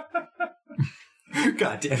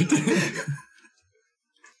 God damn it.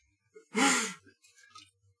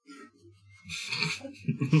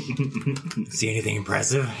 See anything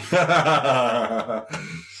impressive?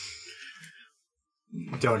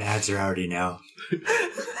 Don't answer, I already know.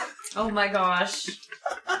 Oh my gosh.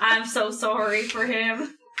 I'm so sorry for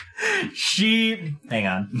him. Hang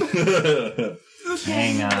on.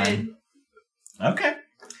 Hang on. Okay.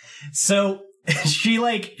 So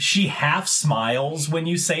she half smiles when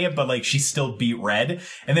you say it, but like she's still beet red.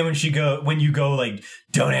 And then when you go like,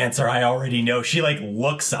 don't answer, I already know, she like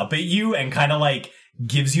looks up at you and kind of like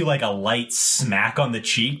gives you like a light smack on the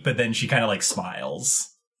cheek, but then she kind of like smiles.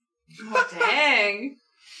 Oh, dang.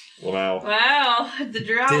 Wow. Wow. The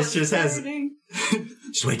drought. This just has- starting.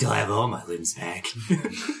 Just wait till I have all my limbs back.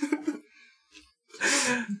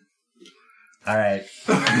 All right.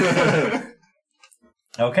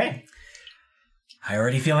 Okay. I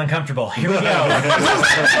already feel uncomfortable. Here we go.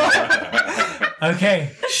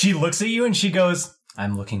 Okay. She looks at you and she goes,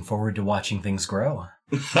 I'm looking forward to watching things grow.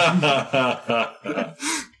 I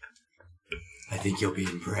think you'll be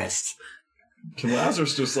impressed. Can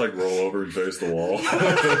Lazarus just like roll over and face the wall?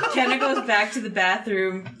 Kenna goes back to the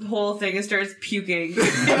bathroom, the whole thing, and starts puking.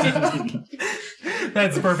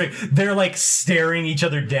 That's perfect. They're like staring each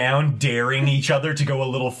other down, daring each other to go a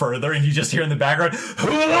little further, and you just hear in the background,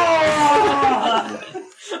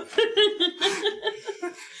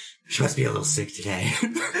 She must be a little sick today.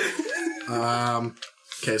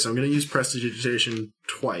 Okay, so I'm going to use Prestidigitation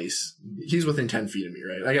twice. He's within 10 feet of me,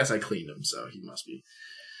 right? I guess I cleaned him, so he must be.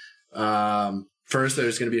 First,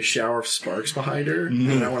 there's going to be a shower of sparks behind her,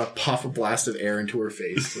 and I want to puff a blast of air into her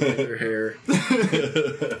face to make her hair.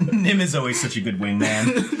 Nim is always such a good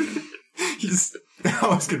wingman. I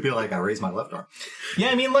was going to be like, I raised my left arm. Yeah,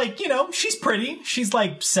 I mean, like, you know, she's pretty. She's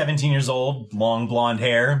like 17 years old, long blonde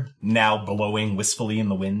hair, now blowing wistfully in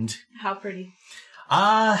the wind. How pretty.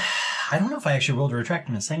 I don't know if I actually rolled her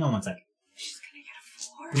attractiveness. Hang on one sec. She's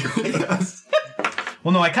gonna get a 4.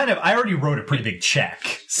 Well, no, I already wrote a pretty big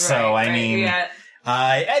check. So, Right, I mean, yeah.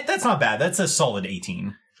 that's not bad. That's a solid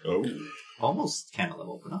 18. Oh. Almost Canna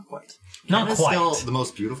level, but not quite. Not Canna's quite. still the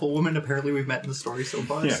most beautiful woman apparently we've met in the story so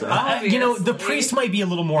far. Yeah. So. You know, the Obviously. priest might be a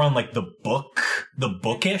little more on like the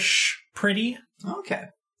bookish pretty. Okay.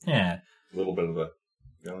 Yeah. A little bit of a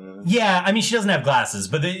going on. Yeah, I mean, she doesn't have glasses,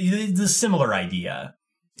 but the similar idea.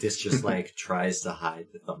 This just like tries to hide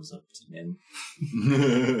the thumbs up to Min.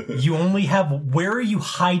 You only have, where are you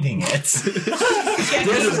hiding it? starts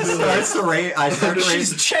to raise. I start to raise.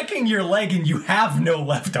 She's checking your leg and you have no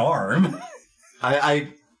left arm.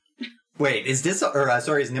 I wait. Is this or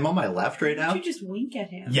sorry? Is Nim on my left right now? You just wink at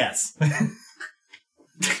him. Yes.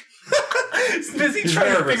 He's busy He's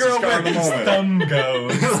trying to nervous. figure He's out where got the his moment. thumb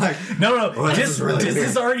goes. Like, No. Well, this Diz is really Diz weird.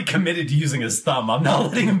 is already committed to using his thumb. I'm not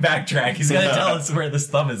letting him backtrack. He's going to tell us where this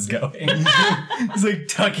thumb is going. He's like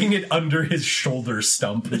tucking it under his shoulder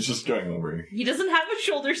stump. It's just going over. He doesn't have a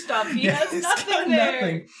shoulder stump. He has It's nothing got there.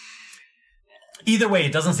 nothing. Either way,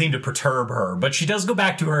 it doesn't seem to perturb her, but she does go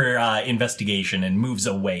back to her investigation and moves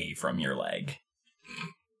away from your leg.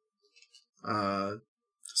 Does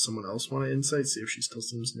someone else want to insight? See if she still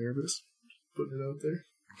seems nervous. Putting it out there.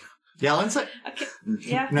 yeah, I'll insight. Okay.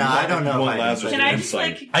 Yeah. No, I don't know. You If want I Lazarus Can to I just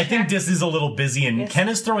insight. like? I think check- Dis is a little busy, and Yes. Ken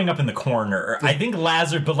is throwing up in the corner. I think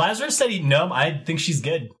Lazarus said no, I think she's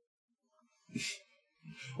good.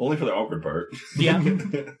 Only for the awkward part. Yeah.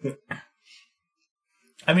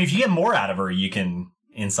 I mean, if you get more out of her, you can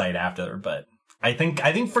insight after, but I think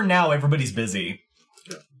for now, everybody's busy.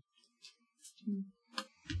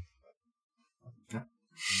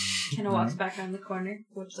 Kenna walks back around the corner,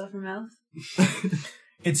 whips up her mouth.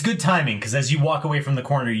 It's good timing, because as you walk away from the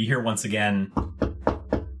corner, you hear once again,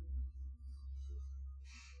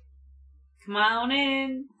 Come on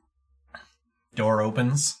in. door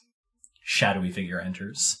opens, shadowy figure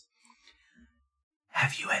enters.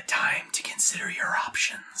 Have you had time to consider your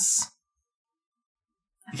options?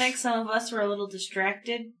 I think some of us were a little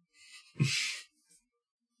distracted.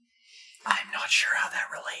 I'm not sure how that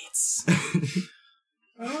relates.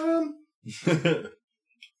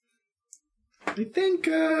 I think,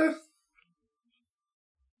 God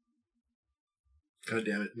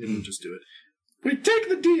damn it. Didn't just do it. We take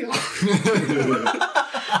the deal.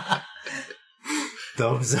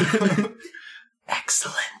 thumbs up.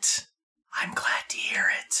 Excellent. I'm glad to hear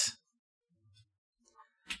it.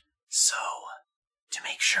 So, to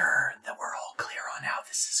make sure that we're all clear on how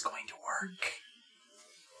this is going to work,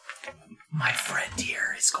 my friend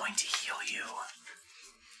here is going to heal you,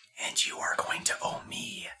 and you are going to owe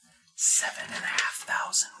me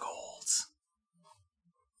 7,500 gold.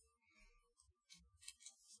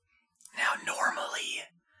 Now, normally,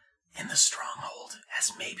 in the stronghold,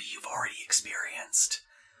 as maybe you've already experienced,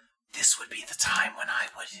 this would be the time when I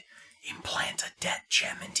would implant a debt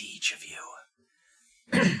gem into each of you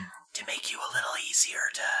to make you a little easier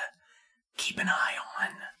to keep an eye on.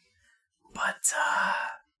 But,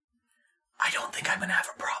 I don't think I'm going to have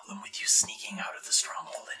a problem with you sneaking out of the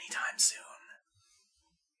stronghold anytime soon.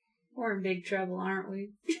 We're in big trouble, aren't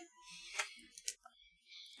we?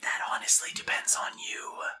 That That honestly depends on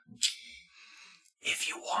you. If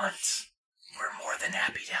you want, we're more than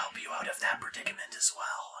happy to help you out of that predicament as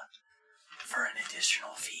well, for an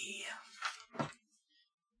additional fee.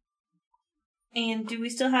 And do we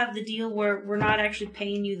still have the deal where we're not actually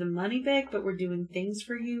paying you the money back, but we're doing things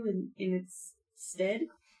for you in its stead?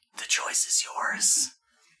 The choice is yours.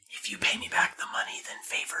 If you pay me back the money, then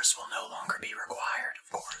favors will no longer be required,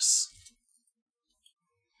 of course.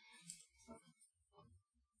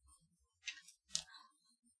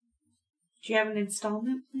 Do you have an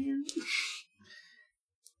installment plan?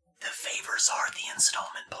 The favors are the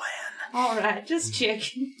installment plan. Alright, just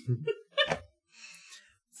checking.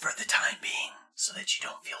 For the time being, so that you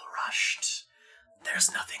don't feel rushed,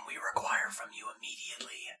 there's nothing we require from you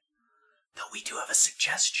immediately. Though we do have a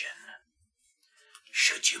suggestion.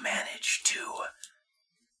 Should you manage to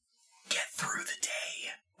get through the day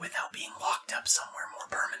without being locked up somewhere more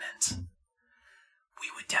permanent, we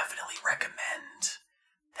would definitely recommend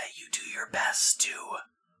that you do your best to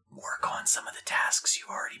work on some of the tasks you've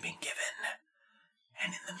already been given.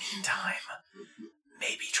 And in the meantime,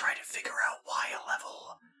 maybe try to figure out why a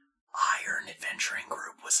level Iron adventuring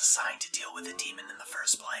group was assigned to deal with a demon in the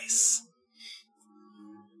first place.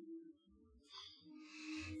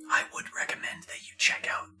 I would recommend that you check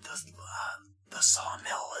out the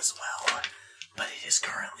sawmill as well, but it is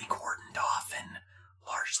currently cordoned off and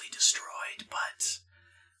largely destroyed. But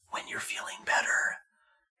when you're feeling better,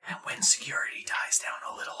 and when security dies down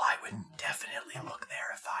a little, I would definitely look there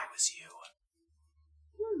if I was you.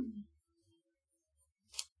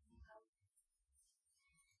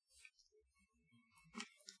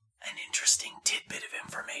 An interesting tidbit of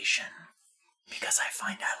information, because I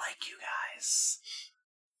find I like you guys.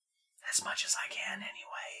 As much as I can,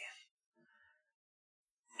 anyway.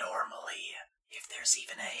 Normally, if there's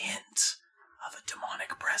even a hint of a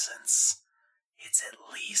demonic presence, it's at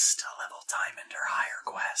least a level diamond or higher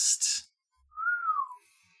quest.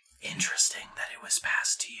 Interesting that it was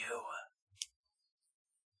passed to you.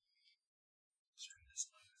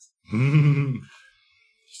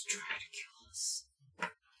 He's trying to kill us.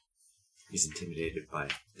 He's intimidated by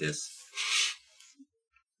this.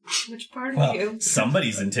 Which part of you?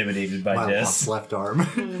 Somebody's intimidated by My this. left arm.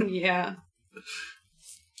 Yeah.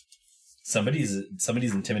 Somebody's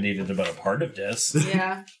intimidated about a part of this.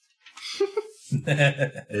 Yeah.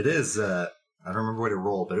 It is, I don't remember what it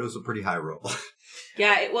rolled, but it was a pretty high roll.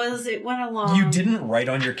 Yeah, it was. It went along. You didn't write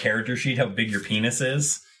on your character sheet how big your penis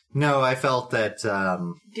is? No, I felt that,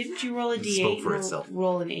 Didn't you roll a It D8 spoke for and itself.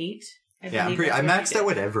 roll an 8? yeah, I maxed out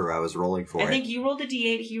whatever I was rolling for. I think you rolled a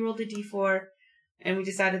D8, he rolled a D4, and we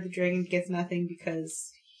decided the dragon gets nothing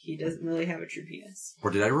because he doesn't really have a true penis.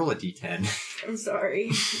 Or did I roll a D10? I'm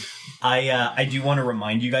sorry. I do want to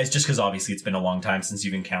remind you guys, just because obviously it's been a long time since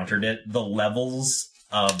you've encountered it, the levels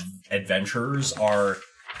of adventurers are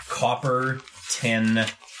copper, tin,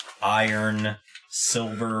 iron,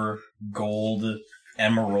 silver, gold,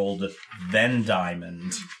 emerald, then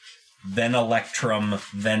diamond, then electrum,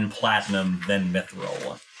 then platinum, then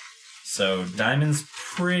mithril. So diamond's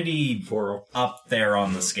pretty up there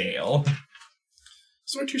on the scale.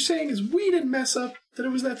 So what you're saying is we didn't mess up, that it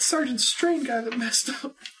was that Sergeant Strain guy that messed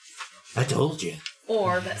up. I told you.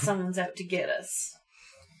 Or that someone's out to get us.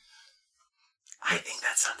 I think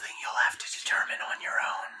that's something you'll have to determine on your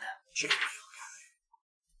own.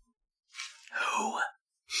 Who?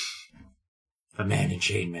 A man in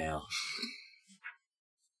chainmail.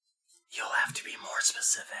 You'll have to be more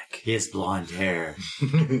specific. He has blonde hair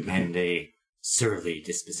and a surly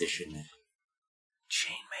disposition.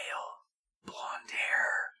 Chainmail, blonde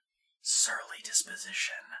hair, surly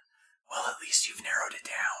disposition. Well, at least you've narrowed it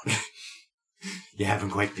down. You haven't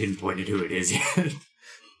quite pinpointed who it is yet.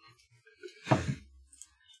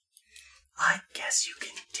 I guess you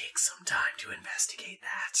can take some time to investigate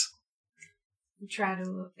that. We try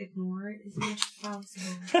to ignore it as much as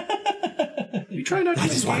possible. We try not to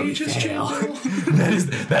That is why we engage his fail.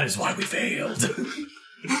 chainmail. that is why we failed. Very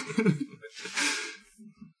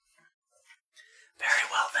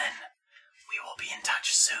well then. We will be in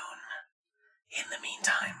touch soon. In the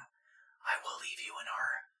meantime, I will leave you in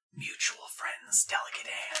our mutual friends' delicate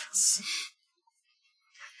hands.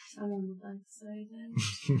 Someone would like to say that.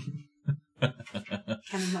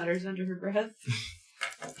 Kind of mutters under her breath.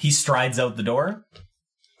 He strides out the door,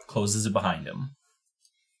 closes it behind him.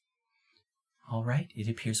 All right, it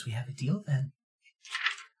appears we have a deal then.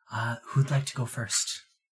 Who'd like to go first?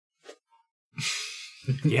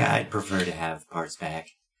 Yeah, I'd prefer to have parts back.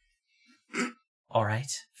 All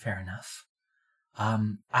right, fair enough.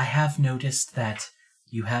 I have noticed that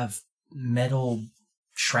you have metal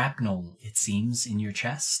shrapnel, it seems, in your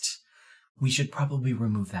chest. We should probably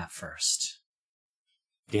remove that first.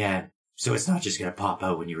 Yeah, so it's not just gonna pop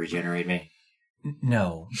out when you regenerate me?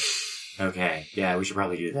 No. Okay, yeah, we should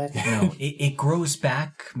probably do that. No, it grows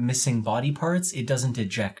back missing body parts. It doesn't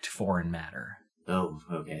eject foreign matter. Oh,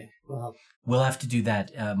 okay. Well, We'll have to do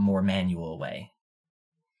that more manual way.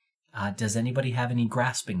 Does anybody have any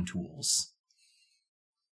grasping tools?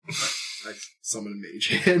 I summon a mage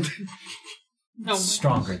hand. No.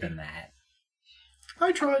 Stronger than that.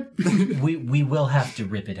 I tried. We will have to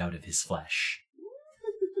rip it out of his flesh.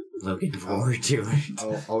 looking forward to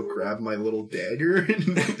it. I'll grab my little dagger.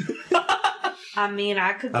 I mean,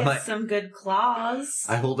 I could I'm get like- some good claws.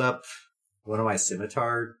 I hold up one of my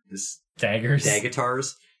scimitar, Daggers?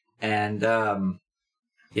 daguitars, and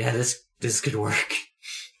Yeah, this could work.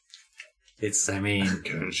 It's, I mean,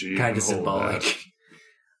 Kenji, kind of hold symbolic. that.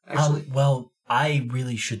 actually, Well, I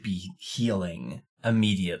really should be healing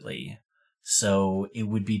immediately. So it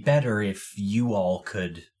would be better if you all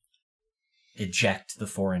could eject the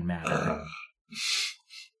foreign matter.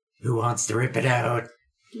 Who wants to rip it out?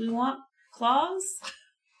 Do we want claws?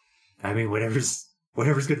 I mean, whatever's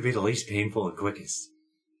going to be the least painful and quickest.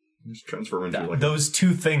 Just transform into like Those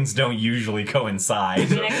two things don't usually I coincide.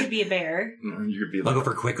 mean, I could be a bear. you could be I'll like go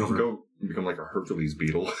for quick you can over. go become like a Hercules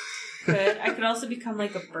beetle, Good. I could also become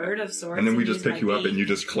like a bird of sorts. and then we just use pick my you up beak. and you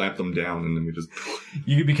just clamp them down, and then we just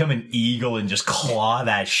You could become an eagle and just claw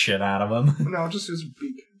that shit out of them. no, just use a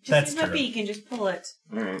beak. Just That's use my true. beak and just pull it.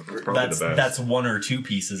 All right, that's probably the best. That's one or two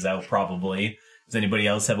pieces out, probably. Does anybody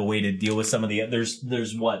else have a way to deal with some of the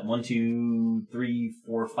there's what? 1, 2, 3,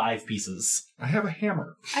 4, 5 pieces. I have a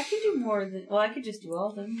hammer. I could do more than. Well, I could just do all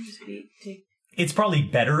of them. Just take. It's probably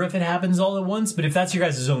better if it happens all at once, but if that's your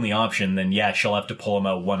guys' only option, then yeah, she'll have to pull them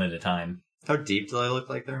out one at a time. how deep do they look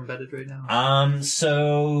like they're embedded right now?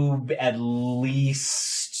 So at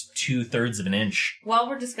least 2/3 of an inch. While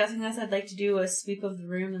we're discussing this, I'd like to do a sweep of the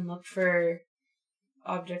room and look for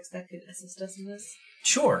objects that could assist us in this.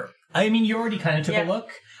 Sure. I mean, you already kind of took Yeah. a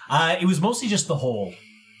look. It was mostly just the hole.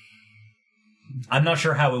 I'm not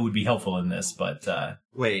sure how it would be helpful in this, but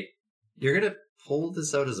Wait, you're gonna pull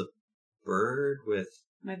this out as a bird with?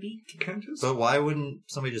 My beak. Can't just But why wouldn't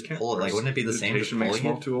somebody just can't pull it? Like, wouldn't it be the same as Meditation makes pulling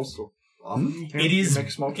small it? tools. So off? can't it you is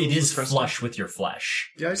make small tools it is with press flush with your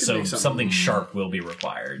flesh. Yeah, I could so make something something. sharp will be Give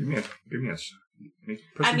required. me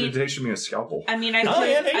prestidigitation me a scalpel. I mean, I Oh, could.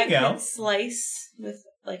 yeah, there you I go. could slice with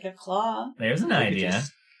like a claw. There's an You could idea.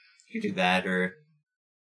 just- You could do that or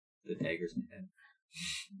the daggers.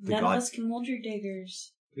 The None god- of us can hold your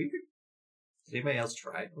daggers. Weird. Has anybody else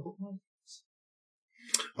tried the whole one?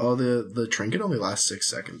 Oh, the trinket only lasts 6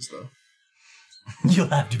 seconds though. You'll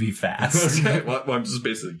have to be fast. Okay, well, I'm just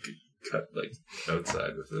basically cut like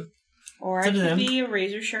outside with it. Or It's I up to could them. be a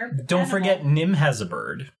razor sharp. Don't animal. forget, Nim has a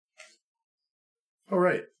bird. All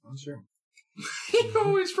right. I'm sure. He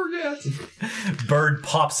always forgets. Bird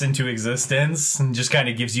pops into existence and just kind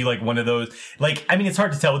of gives you like one of those, like, I mean, it's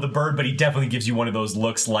hard to tell with the bird, but he definitely gives you one of those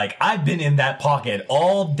looks like, I've been in that pocket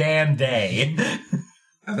all damn day.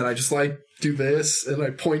 And then I just like do this, and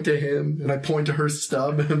I point to him, and I point to her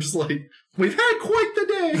stub, and I'm just like, we've had quite the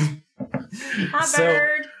day. Hi, So-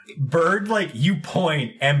 bird. Bird, like, you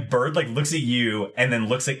point, and Bird, like, looks at you, and then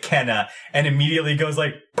looks at Kenna, and immediately goes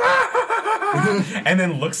like, and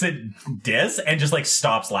then looks at Dis, and just, like,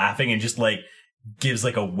 stops laughing, and just, like, gives,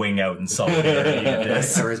 like, a wing out in solidarity at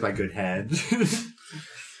Dis. Where's my good hand?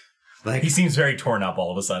 Like, He seems very torn up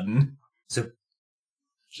all of a sudden. so,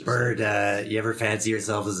 Bird, you ever fancy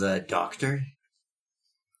yourself as a doctor?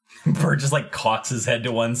 Bird just, like, cocks his head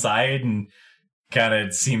to one side, and kind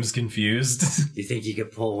of seems confused. You think you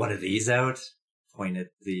could pull one of these out? Point at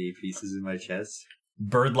the pieces in my chest.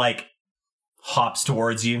 Bird, like, hops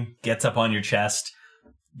towards you, gets up on your chest,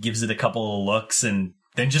 gives it a couple of looks, and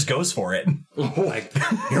then just goes for it. Like,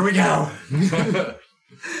 here we go!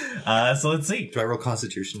 So let's see. Do I roll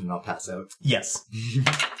Constitution and I'll pass out? Yes.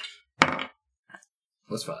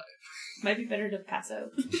 That's 5. Might be better to pass out.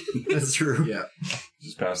 That's true. Yeah.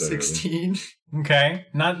 Just pass that. 16. Okay.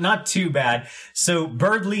 Not too bad. So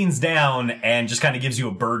Bird leans down and just kind of gives you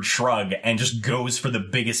a bird shrug and just goes for the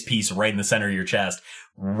biggest piece right in the center of your chest,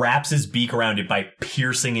 wraps his beak around it by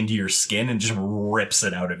piercing into your skin and just rips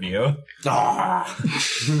it out of you.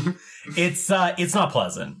 It's not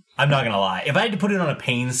pleasant. I'm not gonna lie. If I had to put it on a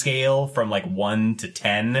pain scale from like 1 to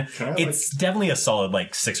 10, Can I, it's definitely a solid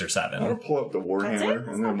like 6 or I 7. want to pull out the That's warhammer it?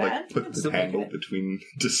 That's and then not like bad. put That's the okay. handle between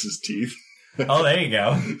Dis's teeth. Oh, there you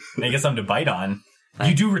go. Now you get something to bite on.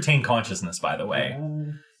 You do retain consciousness, by the way.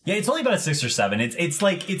 Yeah, it's only about a 6 or 7.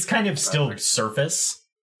 It's kind of still surface.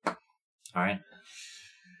 Alright.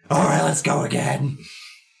 Alright, let's go again!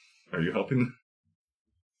 Are you helping?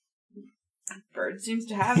 Bird seems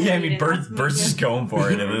to have. Yeah, I it, mean, and Bird's that's just going for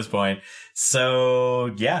it at this point.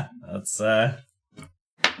 So, yeah, let's, we'll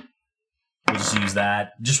just use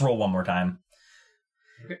that. Just roll one more time.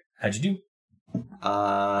 Okay. How'd you do?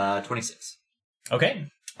 26. Okay.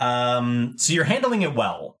 So you're handling it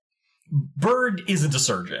well. Bird isn't a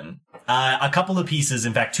surgeon. A couple of pieces,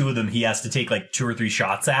 in fact, 2 of them, he has to take like 2 or 3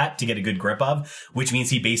 shots at to get a good grip of, which means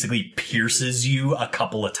he basically pierces you a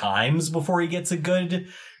couple of times before he gets a good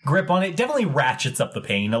grip on it. Definitely ratchets up the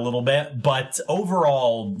pain a little bit, but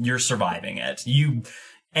overall, you're surviving it. You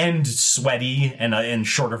end sweaty and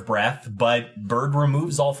short of breath, but Bird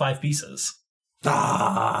removes all 5 pieces.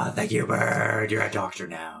 Ah, thank you, Bird. You're a doctor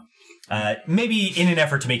now. Maybe in an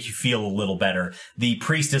effort to make you feel a little better, the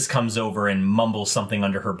priestess comes over and mumbles something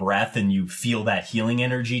under her breath, and you feel that healing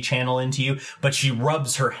energy channel into you, but she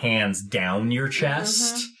rubs her hands down your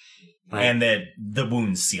chest, and the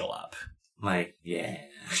wounds seal up. Like, yeah.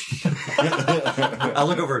 I'll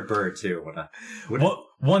look over at Bird, too. Well,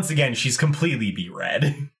 once again, she's completely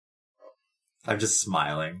beat-red. I'm just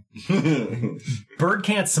smiling. Bird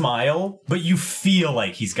can't smile, but you feel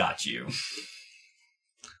like he's got you.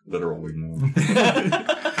 Literally, no.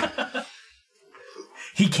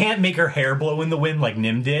 He can't make her hair blow in the wind like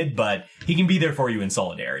Nim did, but he can be there for you in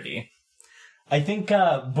solidarity. I think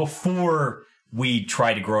before we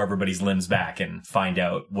try to grow everybody's limbs back and find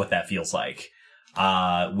out what that feels like,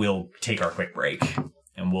 we'll take our quick break,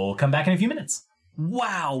 and we'll come back in a few minutes.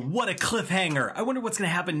 Wow, what a cliffhanger. I wonder what's going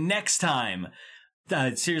to happen next time.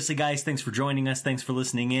 Seriously, guys, thanks for joining us. Thanks for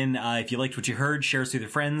listening in. If you liked what you heard, share us with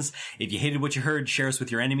your friends. If you hated what you heard, share us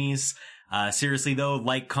with your enemies. Seriously, though,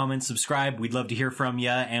 like, comment, subscribe. We'd love to hear from you,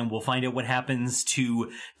 and we'll find out what happens to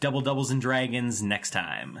Double Doubles and Dragons next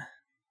time.